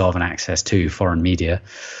awareness of and access to foreign media.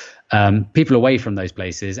 People away from those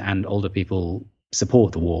places and older people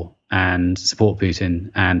support the war and support Putin.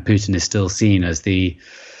 And Putin is still seen as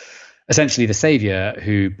essentially the savior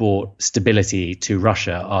who brought stability to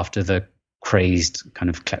Russia after the crazed kind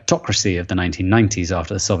of kleptocracy of the 1990s,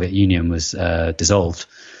 after the Soviet Union was dissolved.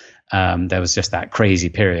 There was just that crazy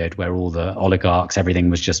period where all the oligarchs, everything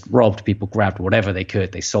was just robbed. People grabbed whatever they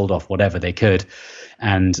could. They sold off whatever they could.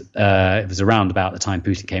 And it was around about the time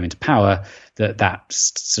Putin came into power that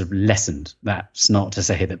sort of lessened. That's not to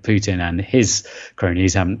say that Putin and his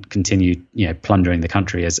cronies haven't continued, plundering the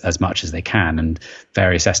country as much as they can. And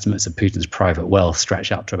various estimates of Putin's private wealth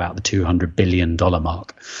stretch up to about the $200 billion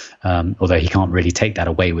mark. Although he can't really take that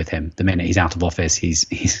away with him. The minute he's out of office,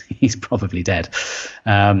 he's probably dead.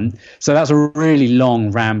 So that's a really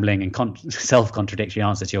long, rambling and self-contradictory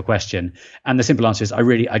answer to your question. And the simple answer is I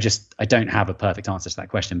don't have a perfect answer to that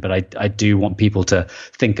question, but I do want people to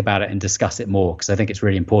think about it and discuss it more, because I think it's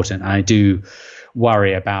really important. And I do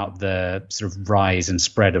worry about the sort of rise and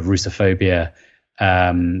spread of Russophobia,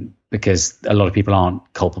 because a lot of people aren't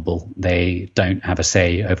culpable. They don't have a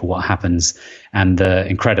say over what happens. And the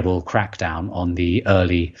incredible crackdown on the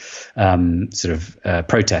early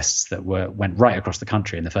protests that went right across the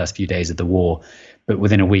country in the first few days of the war. But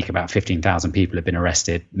within a week, about 15,000 people have been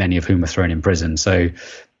arrested, many of whom were thrown in prison. So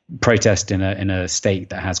protest in a state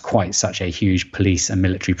that has quite such a huge police and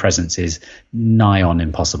military presence is nigh on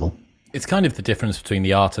impossible. It's kind of the difference between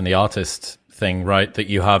the art and the artist thing, right? That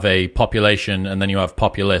you have a population and then you have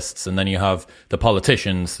populists and then you have the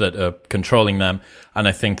politicians that are controlling them. And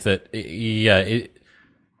I think that, it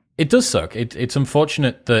does suck. It's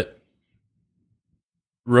unfortunate that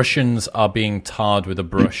Russians are being tarred with a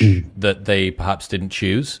brush that they perhaps didn't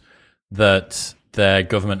choose, that their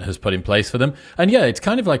government has put in place for them. And yeah, it's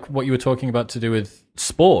kind of like what you were talking about to do with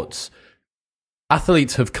sports.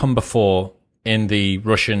 Athletes have come before in the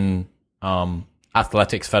Russian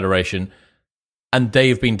Athletics Federation and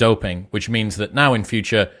they've been doping, which means that now in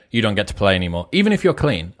future you don't get to play anymore, even if you're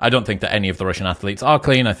clean. I don't think that any of the Russian athletes are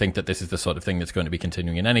clean. I think that this is the sort of thing that's going to be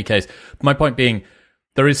continuing in any case. My point being,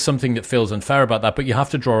 there is something that feels unfair about that, but you have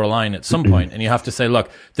to draw a line at some point, and you have to say, look,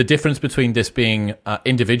 the difference between this being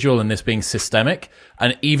individual and this being systemic,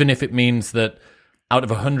 and even if it means that out of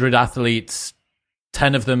 100 athletes,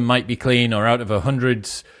 10 of them might be clean, or out of 100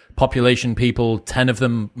 population people, 10 of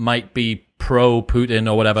them might be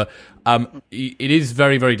pro-Putin or whatever, it is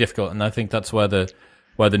very, very difficult, and I think that's where the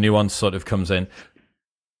nuance sort of comes in.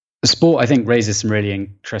 The sport, I think, raises some really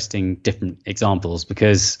interesting different examples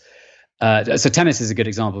because so tennis is a good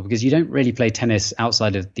example because you don't really play tennis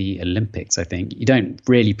outside of the Olympics. I think you don't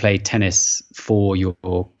really play tennis for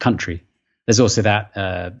your country. There's also that,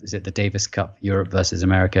 is it the Davis Cup, Europe versus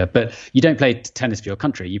America? But you don't play tennis for your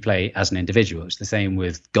country. You play as an individual. It's the same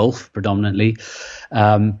with golf predominantly.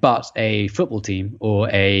 But a football team or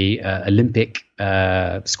a Olympic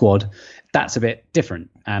squad, that's a bit different.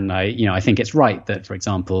 And I think it's right that, for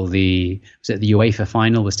example, the UEFA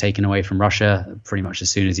final was taken away from Russia pretty much as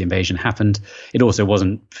soon as the invasion happened. It also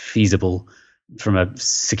wasn't feasible from a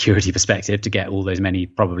security perspective to get all those many,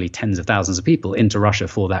 probably tens of thousands of people into Russia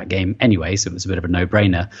for that game anyway. So it was a bit of a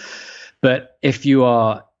no-brainer. But if you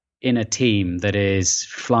are in a team that is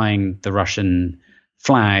flying the Russian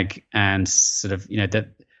flag and sort of, that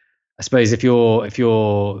I suppose if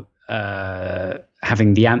you're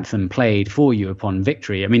having the anthem played for you upon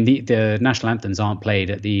victory. I mean, the national anthems aren't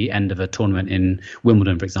played at the end of a tournament in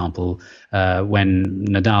Wimbledon, for example. When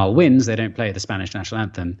Nadal wins, they don't play the Spanish national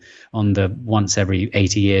anthem. On the once every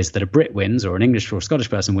 80 years that a Brit wins or an English or a Scottish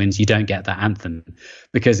person wins, you don't get that anthem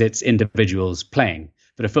because it's individuals playing.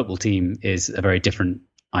 But a football team is a very different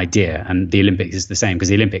idea, and the Olympics is the same because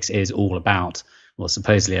the Olympics is all about, well,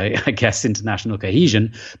 supposedly, I guess, international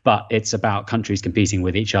cohesion, but it's about countries competing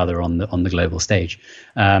with each other on the global stage.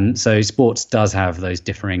 So sports does have those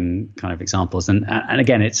differing kind of examples, and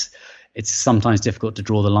again, it's sometimes difficult to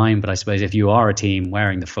draw the line. But I suppose if you are a team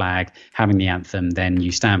wearing the flag, having the anthem, then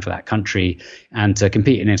you stand for that country, and to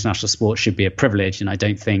compete in international sports should be a privilege. And I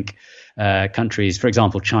don't think countries, for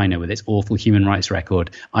example, China, with its awful human rights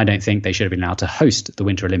record, I don't think they should have been allowed to host the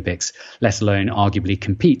Winter Olympics, let alone arguably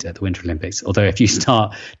compete at the Winter Olympics. Although if you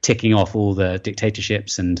start ticking off all the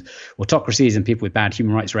dictatorships and autocracies and people with bad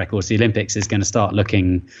human rights records, the Olympics is going to start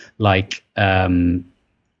looking like, kind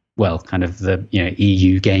of the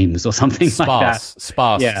EU games or something like that.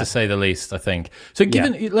 Sparse, to say the least, I think. So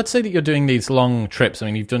let's say that you're doing these long trips. I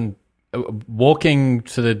mean, you've done walking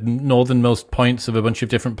to the northernmost points of a bunch of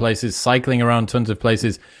different places, cycling around tons of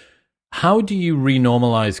places. How do you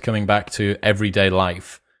renormalize coming back to everyday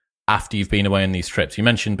life after you've been away on these trips? You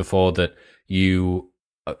mentioned before that you,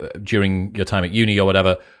 during your time at uni or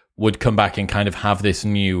whatever, would come back and kind of have this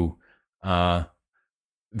new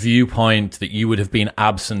viewpoint that you would have been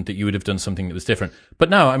absent, that you would have done something that was different. But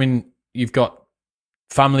now, I mean, you've got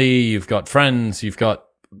family, you've got friends, you've got,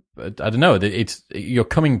 I don't know, you're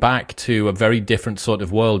coming back to a very different sort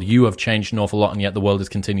of world. You have changed an awful lot, and yet the world has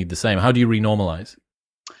continued the same. How do you renormalize?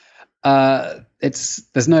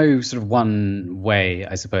 There's no sort of one way,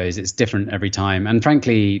 I suppose. It's different every time. And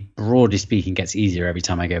frankly, broadly speaking, gets easier every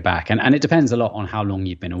time I go back. And it depends a lot on how long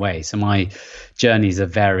you've been away. So my journeys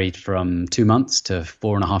have varied from 2 months to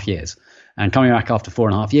 4.5 years. And coming back after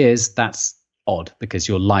 4.5 years, that's odd because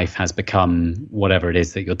your life has become whatever it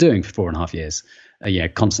is that you're doing for 4.5 years.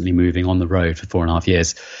 Constantly moving on the road for 4.5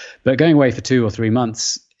 years. But going away for 2 or 3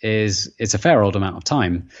 months it's a fair old amount of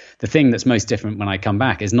time. The thing that's most different when I come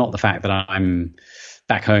back is not the fact that I'm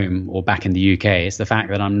back home or back in the UK. It's the fact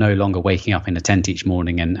that I'm no longer waking up in a tent each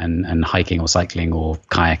morning and hiking or cycling or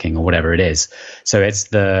kayaking or whatever it is. So it's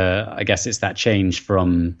that change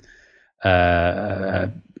from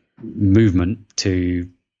movement to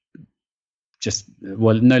just,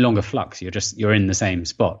 no longer flux. You're in the same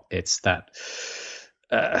spot. It's that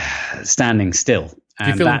standing still. Do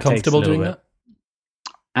you feel uncomfortable doing that?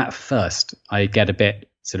 At first, I get a bit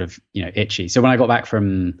sort of, itchy. So when I got back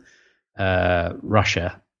from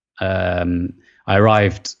Russia, I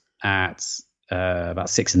arrived at about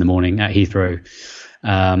 6 a.m. at Heathrow.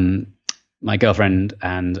 My girlfriend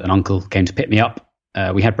and an uncle came to pick me up.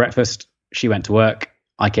 We had breakfast. She went to work.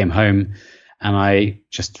 I came home, and I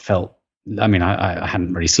just felt, I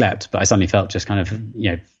hadn't really slept, but I suddenly felt just kind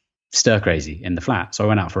of, stir crazy in the flat. So I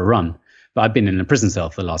went out for a run. But I'd been in a prison cell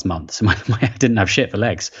for the last month, so I didn't have shit for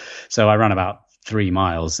legs. So I ran about 3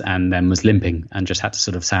 miles and then was limping and just had to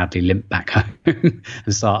sort of sadly limp back home and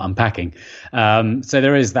start unpacking. So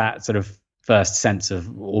there is that sort of first sense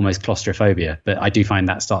of almost claustrophobia, but I do find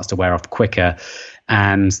that starts to wear off quicker.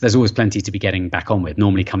 And there's always plenty to be getting back on with.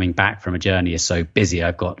 Normally coming back from a journey is so busy.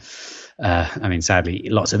 I've got, sadly,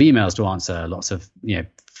 lots of emails to answer, lots of,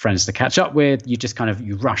 friends to catch up with. You just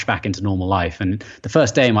you rush back into normal life. And the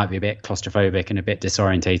first day might be a bit claustrophobic and a bit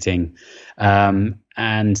disorientating.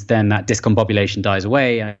 And then that discombobulation dies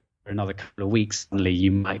away. And for another couple of weeks, suddenly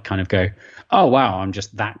you might go, oh, wow, I'm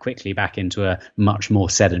just that quickly back into a much more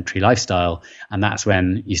sedentary lifestyle. And that's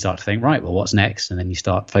when you start to think, right, well, what's next? And then you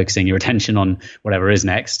start focusing your attention on whatever is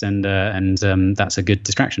next. And that's a good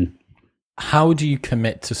distraction. How do you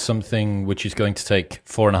commit to something which is going to take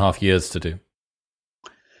 4.5 years to do?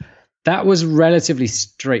 That was relatively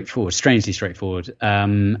straightforward, strangely straightforward,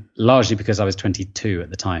 largely because I was 22 at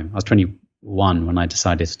the time. I was 21 when I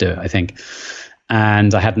decided to do it, I think.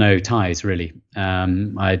 And I had no ties, really.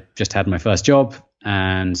 I just had my first job,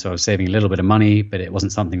 and so I was saving a little bit of money, but it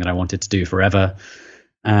wasn't something that I wanted to do forever.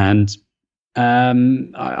 And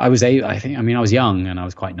I was young and I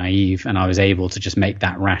was quite naive, and I was able to just make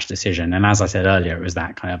that rash decision. And as I said earlier, it was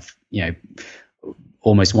that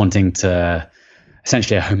almost wanting to,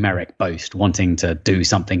 essentially a Homeric boast, wanting to do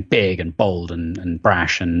something big and bold and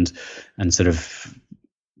brash and sort of,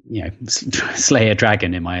 slay a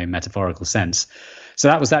dragon in my metaphorical sense. So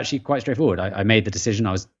that was actually quite straightforward. I made the decision.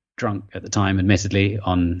 I was drunk at the time, admittedly,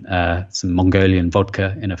 on some Mongolian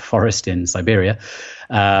vodka in a forest in Siberia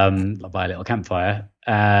by a little campfire.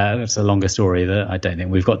 That's a longer story that I don't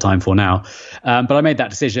think we've got time for now. But I made that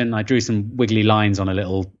decision. I drew some wiggly lines on a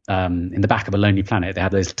little, in the back of a Lonely Planet. They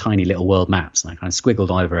had those tiny little world maps, and I kind of squiggled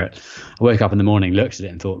over it. I woke up in the morning, looked at it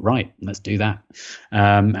and thought, right, let's do that.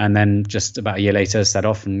 And then just about a year later, set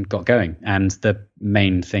off and got going. And the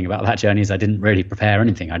main thing about that journey is I didn't really prepare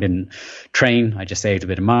anything. I didn't train. I just saved a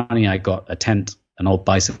bit of money. I got a tent, an old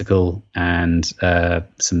bicycle, and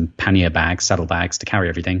some pannier bags, saddle bags to carry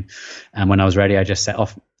everything. And when I was ready, I just set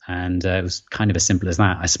off. And it was kind of as simple as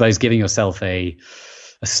that. I suppose giving yourself a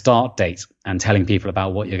start date and telling people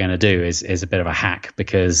about what you're going to do is a bit of a hack,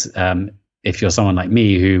 because if you're someone like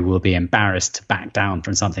me who will be embarrassed to back down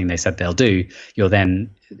from something they said they'll do, you're then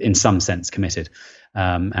in some sense committed.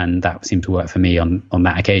 And that seemed to work for me on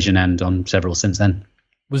that occasion and on several since then.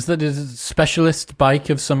 Was that a specialist bike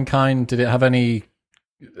of some kind? Did it have any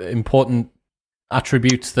important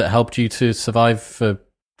attributes that helped you to survive for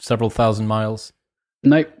several thousand miles?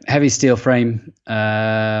 No, heavy steel frame,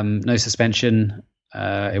 no suspension.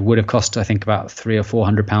 It would have cost, I think, about £300 or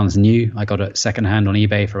 £400 new. I got it secondhand on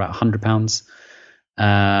eBay for about £100.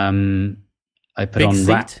 I put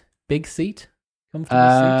on big seat. Comfortable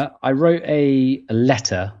seat. I wrote a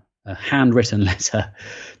letter, a handwritten letter,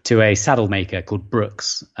 to a saddle maker called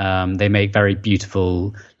Brooks. They make very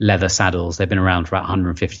beautiful leather saddles. They've been around for about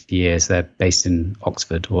 150 years. They're based in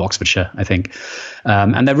Oxford or Oxfordshire, I think.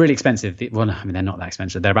 And they're really expensive. Well, I mean, they're not that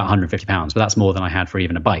expensive. They're about £150, but that's more than I had for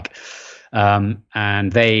even a bike.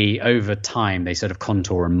 And they, over time, they sort of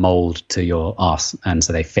contour and mold to your arse, and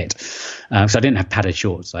so they fit. So I didn't have padded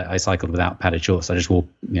shorts. I cycled without padded shorts. I just wore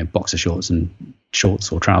boxer shorts and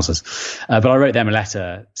shorts or trousers. But I wrote them a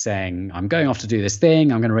letter saying, I'm going off to do this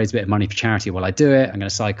thing. I'm going to raise a bit of money for charity while I do it. I'm going to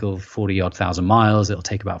cycle 40-odd thousand miles. It'll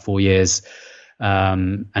take about 4 years.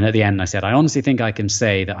 And at the end, I said, I honestly think I can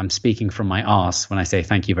say that I'm speaking from my arse when I say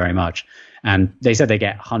thank you very much. And they said they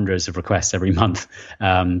get hundreds of requests every month.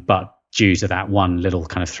 But due to that one little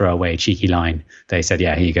kind of throwaway cheeky line, they said,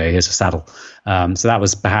 yeah, here you go, here's a saddle. So that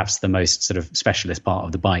was perhaps the most sort of specialist part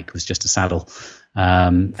of the bike, was just a saddle.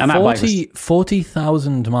 And that bike was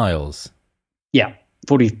 40,000 miles. Yeah,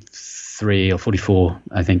 43 or 44,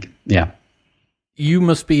 I think. Yeah. You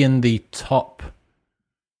must be in the top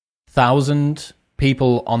 1,000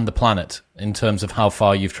 people on the planet in terms of how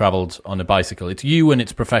far you've traveled on a bicycle. It's you and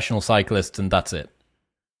it's professional cyclists, and that's it.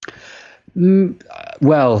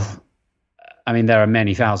 Well, I mean, there are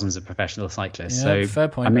many thousands of professional cyclists. Yeah, so fair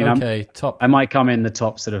point. I mean, okay, I might come in the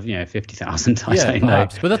top sort of 50,000. Yeah,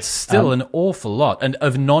 perhaps, but that's still an awful lot. And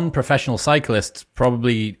of non-professional cyclists,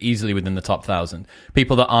 probably easily within the top 1,000.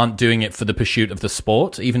 People that aren't doing it for the pursuit of the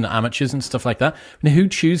sport, even amateurs and stuff like that. I mean, who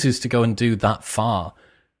chooses to go and do that far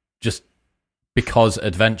just because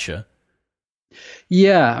adventure?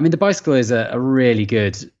 Yeah, I mean, the bicycle is a really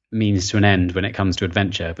good means to an end when it comes to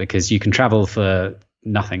adventure, because you can travel for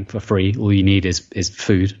nothing, for free. All you need is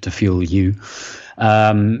food to fuel you.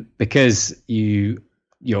 Because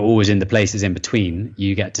you're always in the places in between,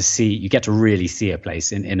 you get to really see a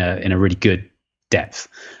place in a really good depth.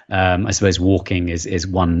 I suppose walking is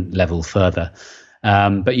one level further,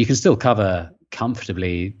 but you can still cover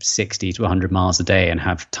comfortably 60 to 100 miles a day and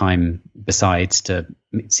have time besides to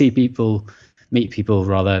see people, meet people,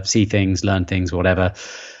 rather, see things, learn things, whatever.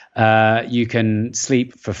 You can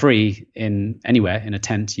sleep for free anywhere in a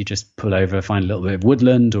tent. You just pull over, find a little bit of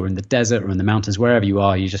woodland, or in the desert or in the mountains, wherever you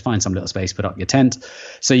are, you just find some little space, put up your tent.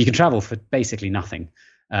 So you can travel for basically nothing,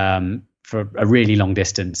 for a really long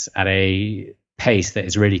distance at a pace that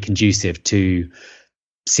is really conducive to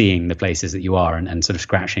seeing the places that you are, and sort of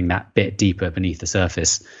scratching that bit deeper beneath the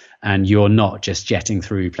surface. And you're not just jetting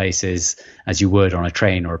through places as you would on a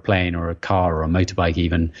train or a plane or a car or a motorbike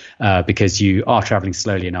even, because you are traveling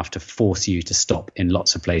slowly enough to force you to stop in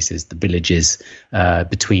lots of places, the villages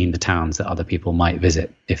between the towns that other people might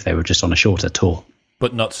visit if they were just on a shorter tour.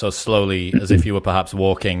 But not so slowly as if you were perhaps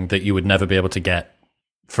walking, that you would never be able to get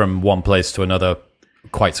from one place to another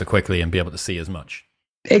quite so quickly and be able to see as much.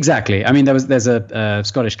 Exactly. I mean, there's a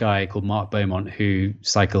Scottish guy called Mark Beaumont who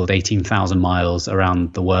cycled 18,000 miles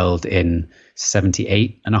around the world in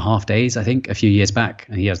 78 and a half days, I think, a few years back.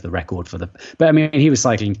 And he has the record for but I mean, he was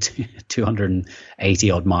cycling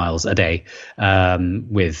 280 odd miles a day,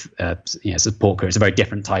 with, support crew. It's a very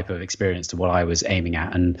different type of experience to what I was aiming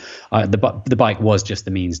at. And the bike was just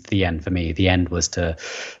the means to the end for me. The end was to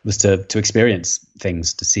experience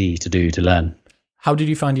things, to see, to do, to learn. How did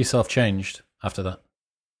you find yourself changed after that?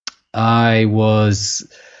 I was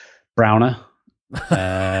browner,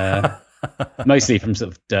 mostly from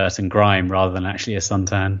sort of dirt and grime rather than actually a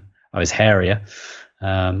suntan. I was hairier.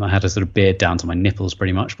 I had a sort of beard down to my nipples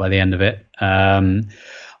pretty much by the end of it.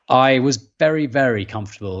 I was very, very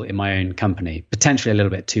comfortable in my own company, potentially a little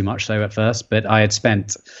bit too much so at first, but I had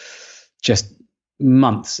spent just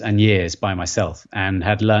months and years by myself and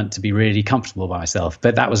had learnt to be really comfortable by myself.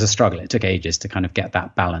 But that was a struggle. It took ages to kind of get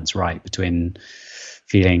that balance right between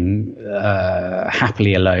feeling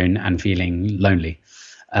happily alone and feeling lonely.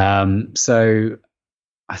 So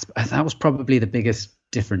that was probably the biggest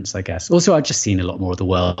difference, I guess. Also, I'd just seen a lot more of the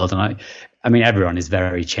world. And I mean, everyone is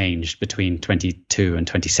very changed between 22 and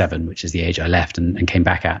 27, which is the age I left and came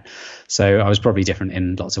back at. So I was probably different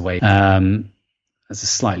in lots of ways. That's a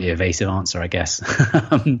slightly evasive answer, I guess.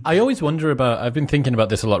 I always wonder I've been thinking about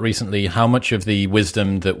this a lot recently, how much of the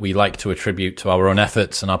wisdom that we like to attribute to our own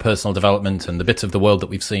efforts and our personal development and the bits of the world that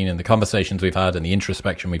we've seen and the conversations we've had and the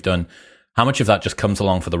introspection we've done, how much of that just comes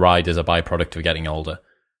along for the ride as a byproduct of getting older.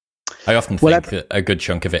 I often think that a good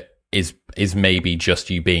chunk of it is maybe just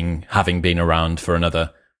you having been around for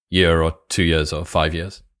another year or 2 years or 5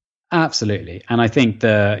 years. Absolutely. And I think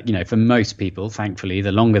for most people, thankfully,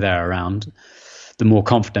 the longer they're around, the more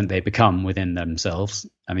confident they become within themselves.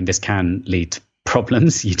 I mean, this can lead to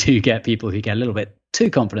problems. You do get people who get a little bit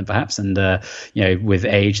too confident, perhaps, and with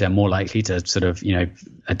age, they're more likely to sort of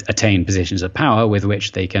attain positions of power with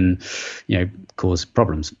which they can cause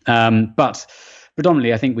problems. But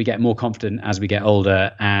predominantly, I think we get more confident as we get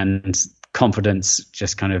older, and confidence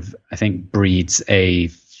just kind of, I think, breeds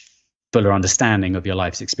a fuller understanding of your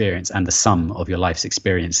life's experience and the sum of your life's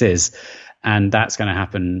experiences. And that's going to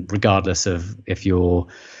happen regardless of if you're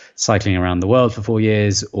cycling around the world for 4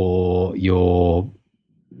 years or you're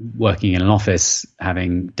working in an office,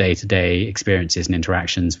 having day-to-day experiences and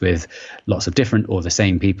interactions with lots of different or the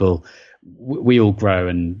same people. We all grow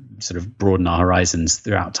and sort of broaden our horizons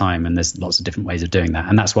throughout time, and there's lots of different ways of doing that.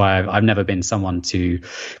 And that's why I've never been someone to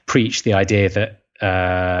preach the idea that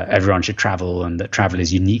everyone should travel and that travel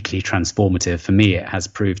is uniquely transformative. For me, it has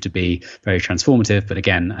proved to be very transformative. But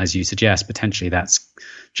again, as you suggest, potentially that's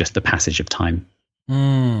just the passage of time.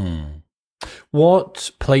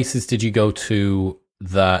 What places did you go to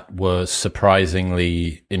that were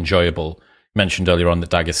surprisingly enjoyable? You mentioned earlier on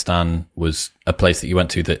that Dagestan was a place that you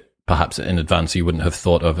went to that perhaps in advance you wouldn't have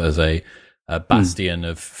thought of as a bastion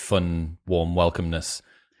of fun, warm welcomeness.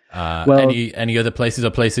 Any other places or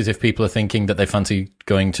places, if people are thinking that they fancy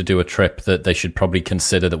going to do a trip, that they should probably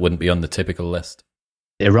consider that wouldn't be on the typical list?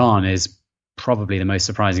 Iran is probably the most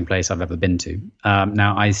surprising place I've ever been to.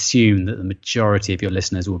 Now, I assume that the majority of your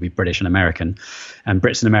listeners will be British and American, and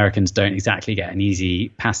Brits and Americans don't exactly get an easy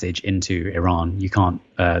passage into Iran. You can't,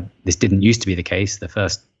 this didn't used to be the case. The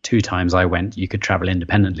first 2 times I went, you could travel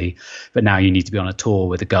independently, but now you need to be on a tour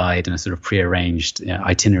with a guide and a sort of prearranged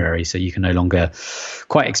itinerary, so you can no longer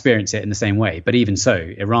quite experience it in the same way. But even so,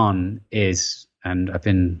 Iran is, and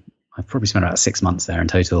I've probably spent about 6 months there in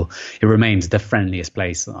total. It remains the friendliest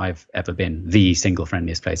place that I've ever been, the single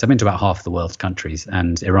friendliest place. I've been to about half the world's countries,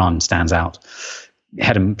 and Iran stands out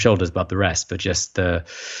head and shoulders above the rest for just the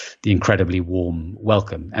incredibly warm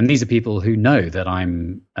welcome. And these are people who know that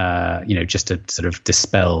I'm, just to sort of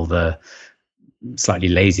dispel the slightly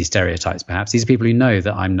lazy stereotypes, perhaps. These are people who know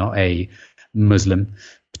that I'm not a Muslim,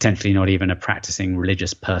 potentially not even a practicing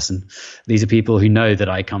religious person. These are people who know that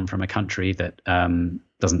I come from a country that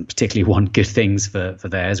doesn't particularly want good things for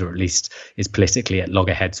theirs, or at least is politically at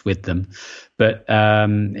loggerheads with them. But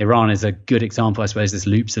Iran is a good example. I suppose this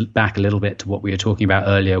loops back a little bit to what we were talking about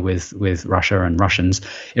earlier with Russia and Russians.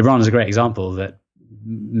 Iran is a great example that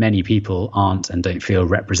many people aren't and don't feel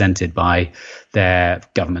represented by their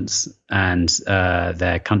governments, and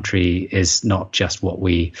their country is not just what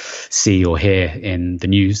we see or hear in the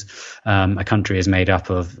news. A country is made up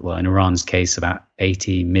of, well, in Iran's case, about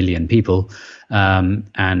 80 million people,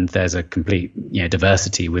 and there's a complete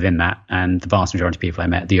diversity within that. And the vast majority of people I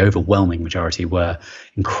met, the overwhelming majority, were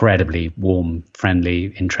incredibly warm, friendly,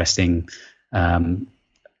 interesting,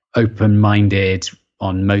 open-minded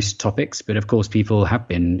on most topics. But of course, people have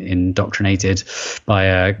been indoctrinated by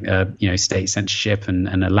a state censorship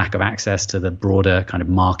and a lack of access to the broader kind of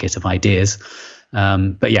market of ideas.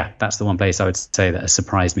 But yeah, that's the one place I would say that has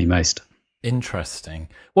surprised me most. Interesting.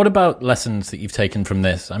 What about lessons that you've taken from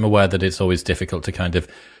this? I'm aware that it's always difficult to kind of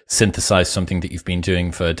synthesize something that you've been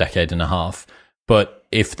doing for a decade and a half. But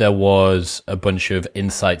if there was a bunch of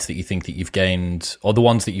insights that you think that you've gained, or the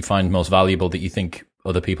ones that you find most valuable that you think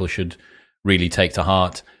other people should really take to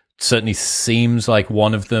heart, certainly seems like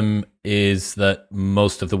one of them is that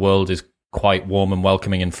most of the world is quite warm and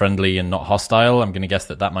welcoming and friendly and not hostile. I'm going to guess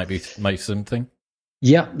that might be something.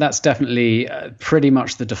 Yeah, that's definitely pretty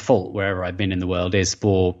much the default wherever I've been in the world, is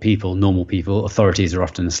for people, normal people. Authorities are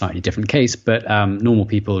often a slightly different case, but normal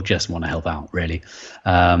people just want to help out, really.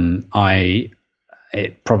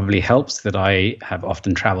 It probably helps that I have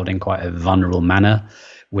often traveled in quite a vulnerable manner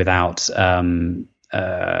without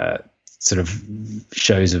sort of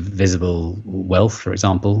shows of visible wealth, for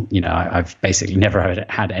example. I've basically never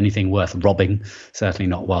had anything worth robbing, certainly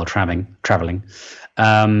not while traveling.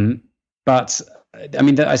 But I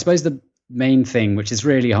mean, I suppose the main thing, which is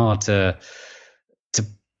really hard to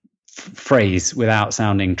phrase without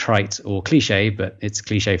sounding trite or cliche, but it's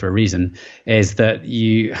cliche for a reason, is that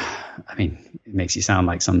it makes you sound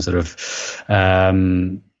like some sort of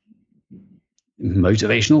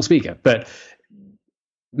motivational speaker, but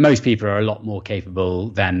most people are a lot more capable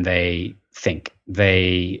than they think.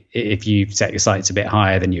 If you set your sights a bit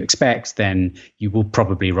higher than you expect, then you will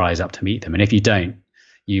probably rise up to meet them. And if you don't,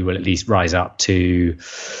 you will at least rise up to,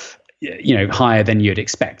 higher than you'd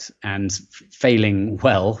expect. And failing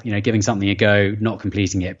well, giving something a go, not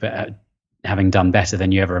completing it, but having done better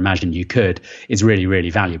than you ever imagined you could, is really, really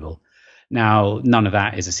valuable. Now, none of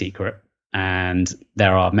that is a secret. And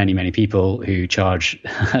there are many, many people who charge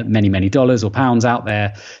many, many dollars or pounds out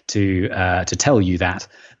there to tell you that.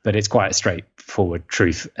 But it's quite a straightforward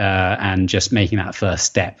truth. And just making that first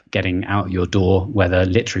step, getting out your door, whether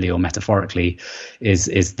literally or metaphorically, is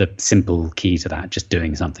the simple key to that. Just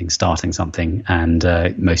doing something, starting something. And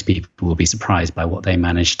most people will be surprised by what they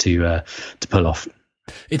manage to pull off.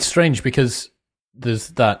 It's strange because there's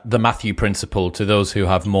the Matthew principle: to those who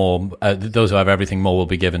have more, those who have everything, more will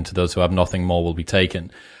be given; to those who have nothing, more will be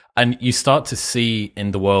taken. And you start to see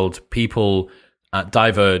in the world people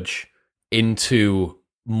diverge into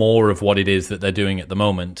more of what it is that they're doing at the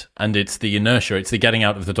moment. And it's the inertia, it's the getting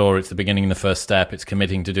out of the door, it's the beginning, the first step, it's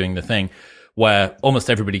committing to doing the thing, where almost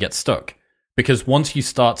everybody gets stuck. Because once you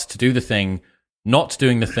start to do the thing, not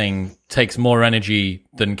doing the thing takes more energy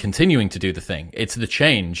than continuing to do the thing. It's the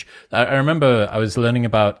change. I remember I was learning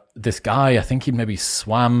about this guy. I think he maybe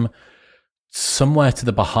swam somewhere to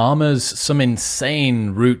the Bahamas, some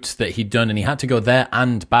insane route that he'd done, and he had to go there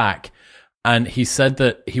and back. And he said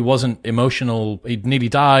that he wasn't emotional. He'd nearly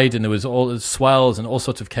died, and there was all the swells and all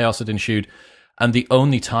sorts of chaos had ensued. And the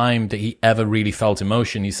only time that he ever really felt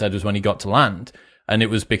emotion, he said, was when he got to land. And it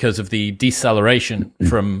was because of the deceleration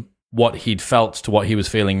from what he'd felt to what he was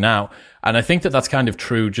feeling now. And I think that that's kind of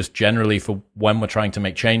true just generally for when we're trying to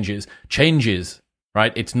make changes,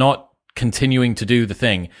 right? It's not continuing to do the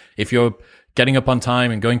thing. If you're getting up on time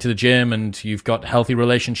and going to the gym and you've got healthy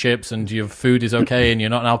relationships and your food is okay and you're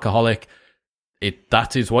not an alcoholic,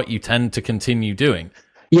 that is what you tend to continue doing.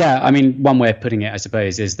 Yeah, I mean, one way of putting it, I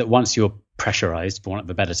suppose, is that once you're pressurized, for want of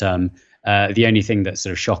a better term, the only thing that's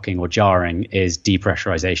sort of shocking or jarring is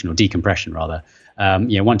depressurization, or decompression rather.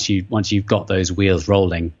 Once you've got those wheels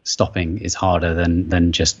rolling, stopping is harder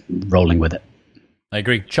than just rolling with it. I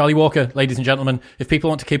agree. Charlie Walker, ladies and gentlemen, if people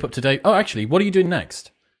want to keep up to date. Oh, actually, what are you doing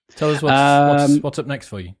next? Tell us what's up next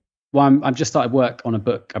for you. Well, I've just started work on a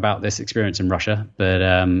book about this experience in Russia, but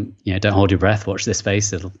don't hold your breath. Watch this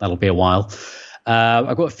space. That'll be a while.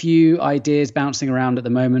 I've got a few ideas bouncing around at the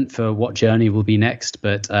moment for what journey will be next,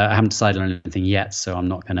 but I haven't decided on anything yet, so I'm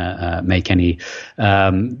not going to make any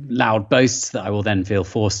loud boasts that I will then feel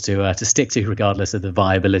forced to stick to, regardless of the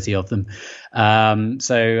viability of them.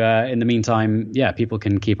 So in the meantime, people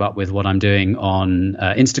can keep up with what I'm doing on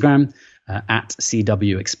Instagram. At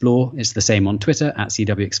CW Explore. It's the same on Twitter, at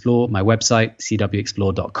CW Explore. My website,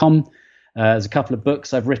 cwexplore.com. There's a couple of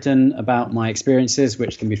books I've written about my experiences,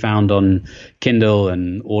 which can be found on Kindle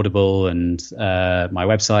and Audible and my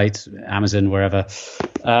website, Amazon, wherever.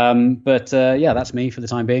 But that's me for the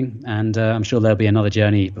time being. And I'm sure there'll be another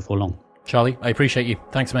journey before long. Charlie, I appreciate you.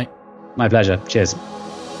 Thanks, mate. My pleasure. Cheers.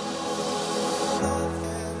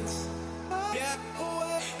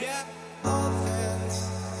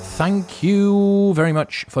 Thank you very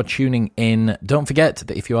much for tuning in. Don't forget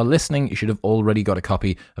that if you are listening, you should have already got a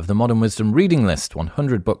copy of the Modern Wisdom Reading List,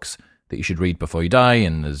 100 books that you should read before you die,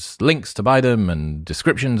 and there's links to buy them and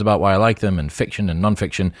descriptions about why I like them and fiction and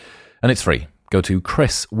non-fiction, and it's free. Go to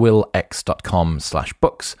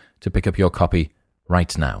chriswillx.com/books to pick up your copy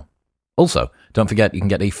right now. Also, don't forget you can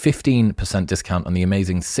get a 15% discount on the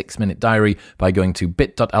amazing 6-Minute Diary by going to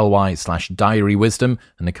bit.ly/diarywisdom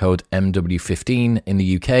and the code MW15 in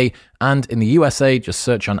the UK. And in the USA, just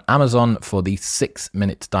search on Amazon for the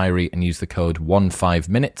 6-Minute Diary and use the code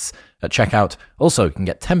 15minutes at checkout. Also, you can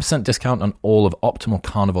get 10% discount on all of Optimal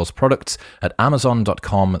Carnivore's products at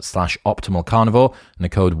amazon.com/optimalcarnivore and the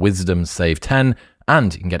code WISDOMSAVE10.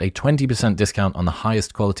 And you can get a 20% discount on the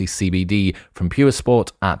highest quality CBD from Pure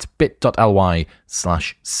Sport at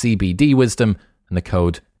bit.ly/CBDwisdom and the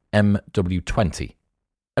code MW20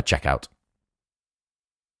 at checkout.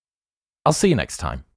 I'll see you next time.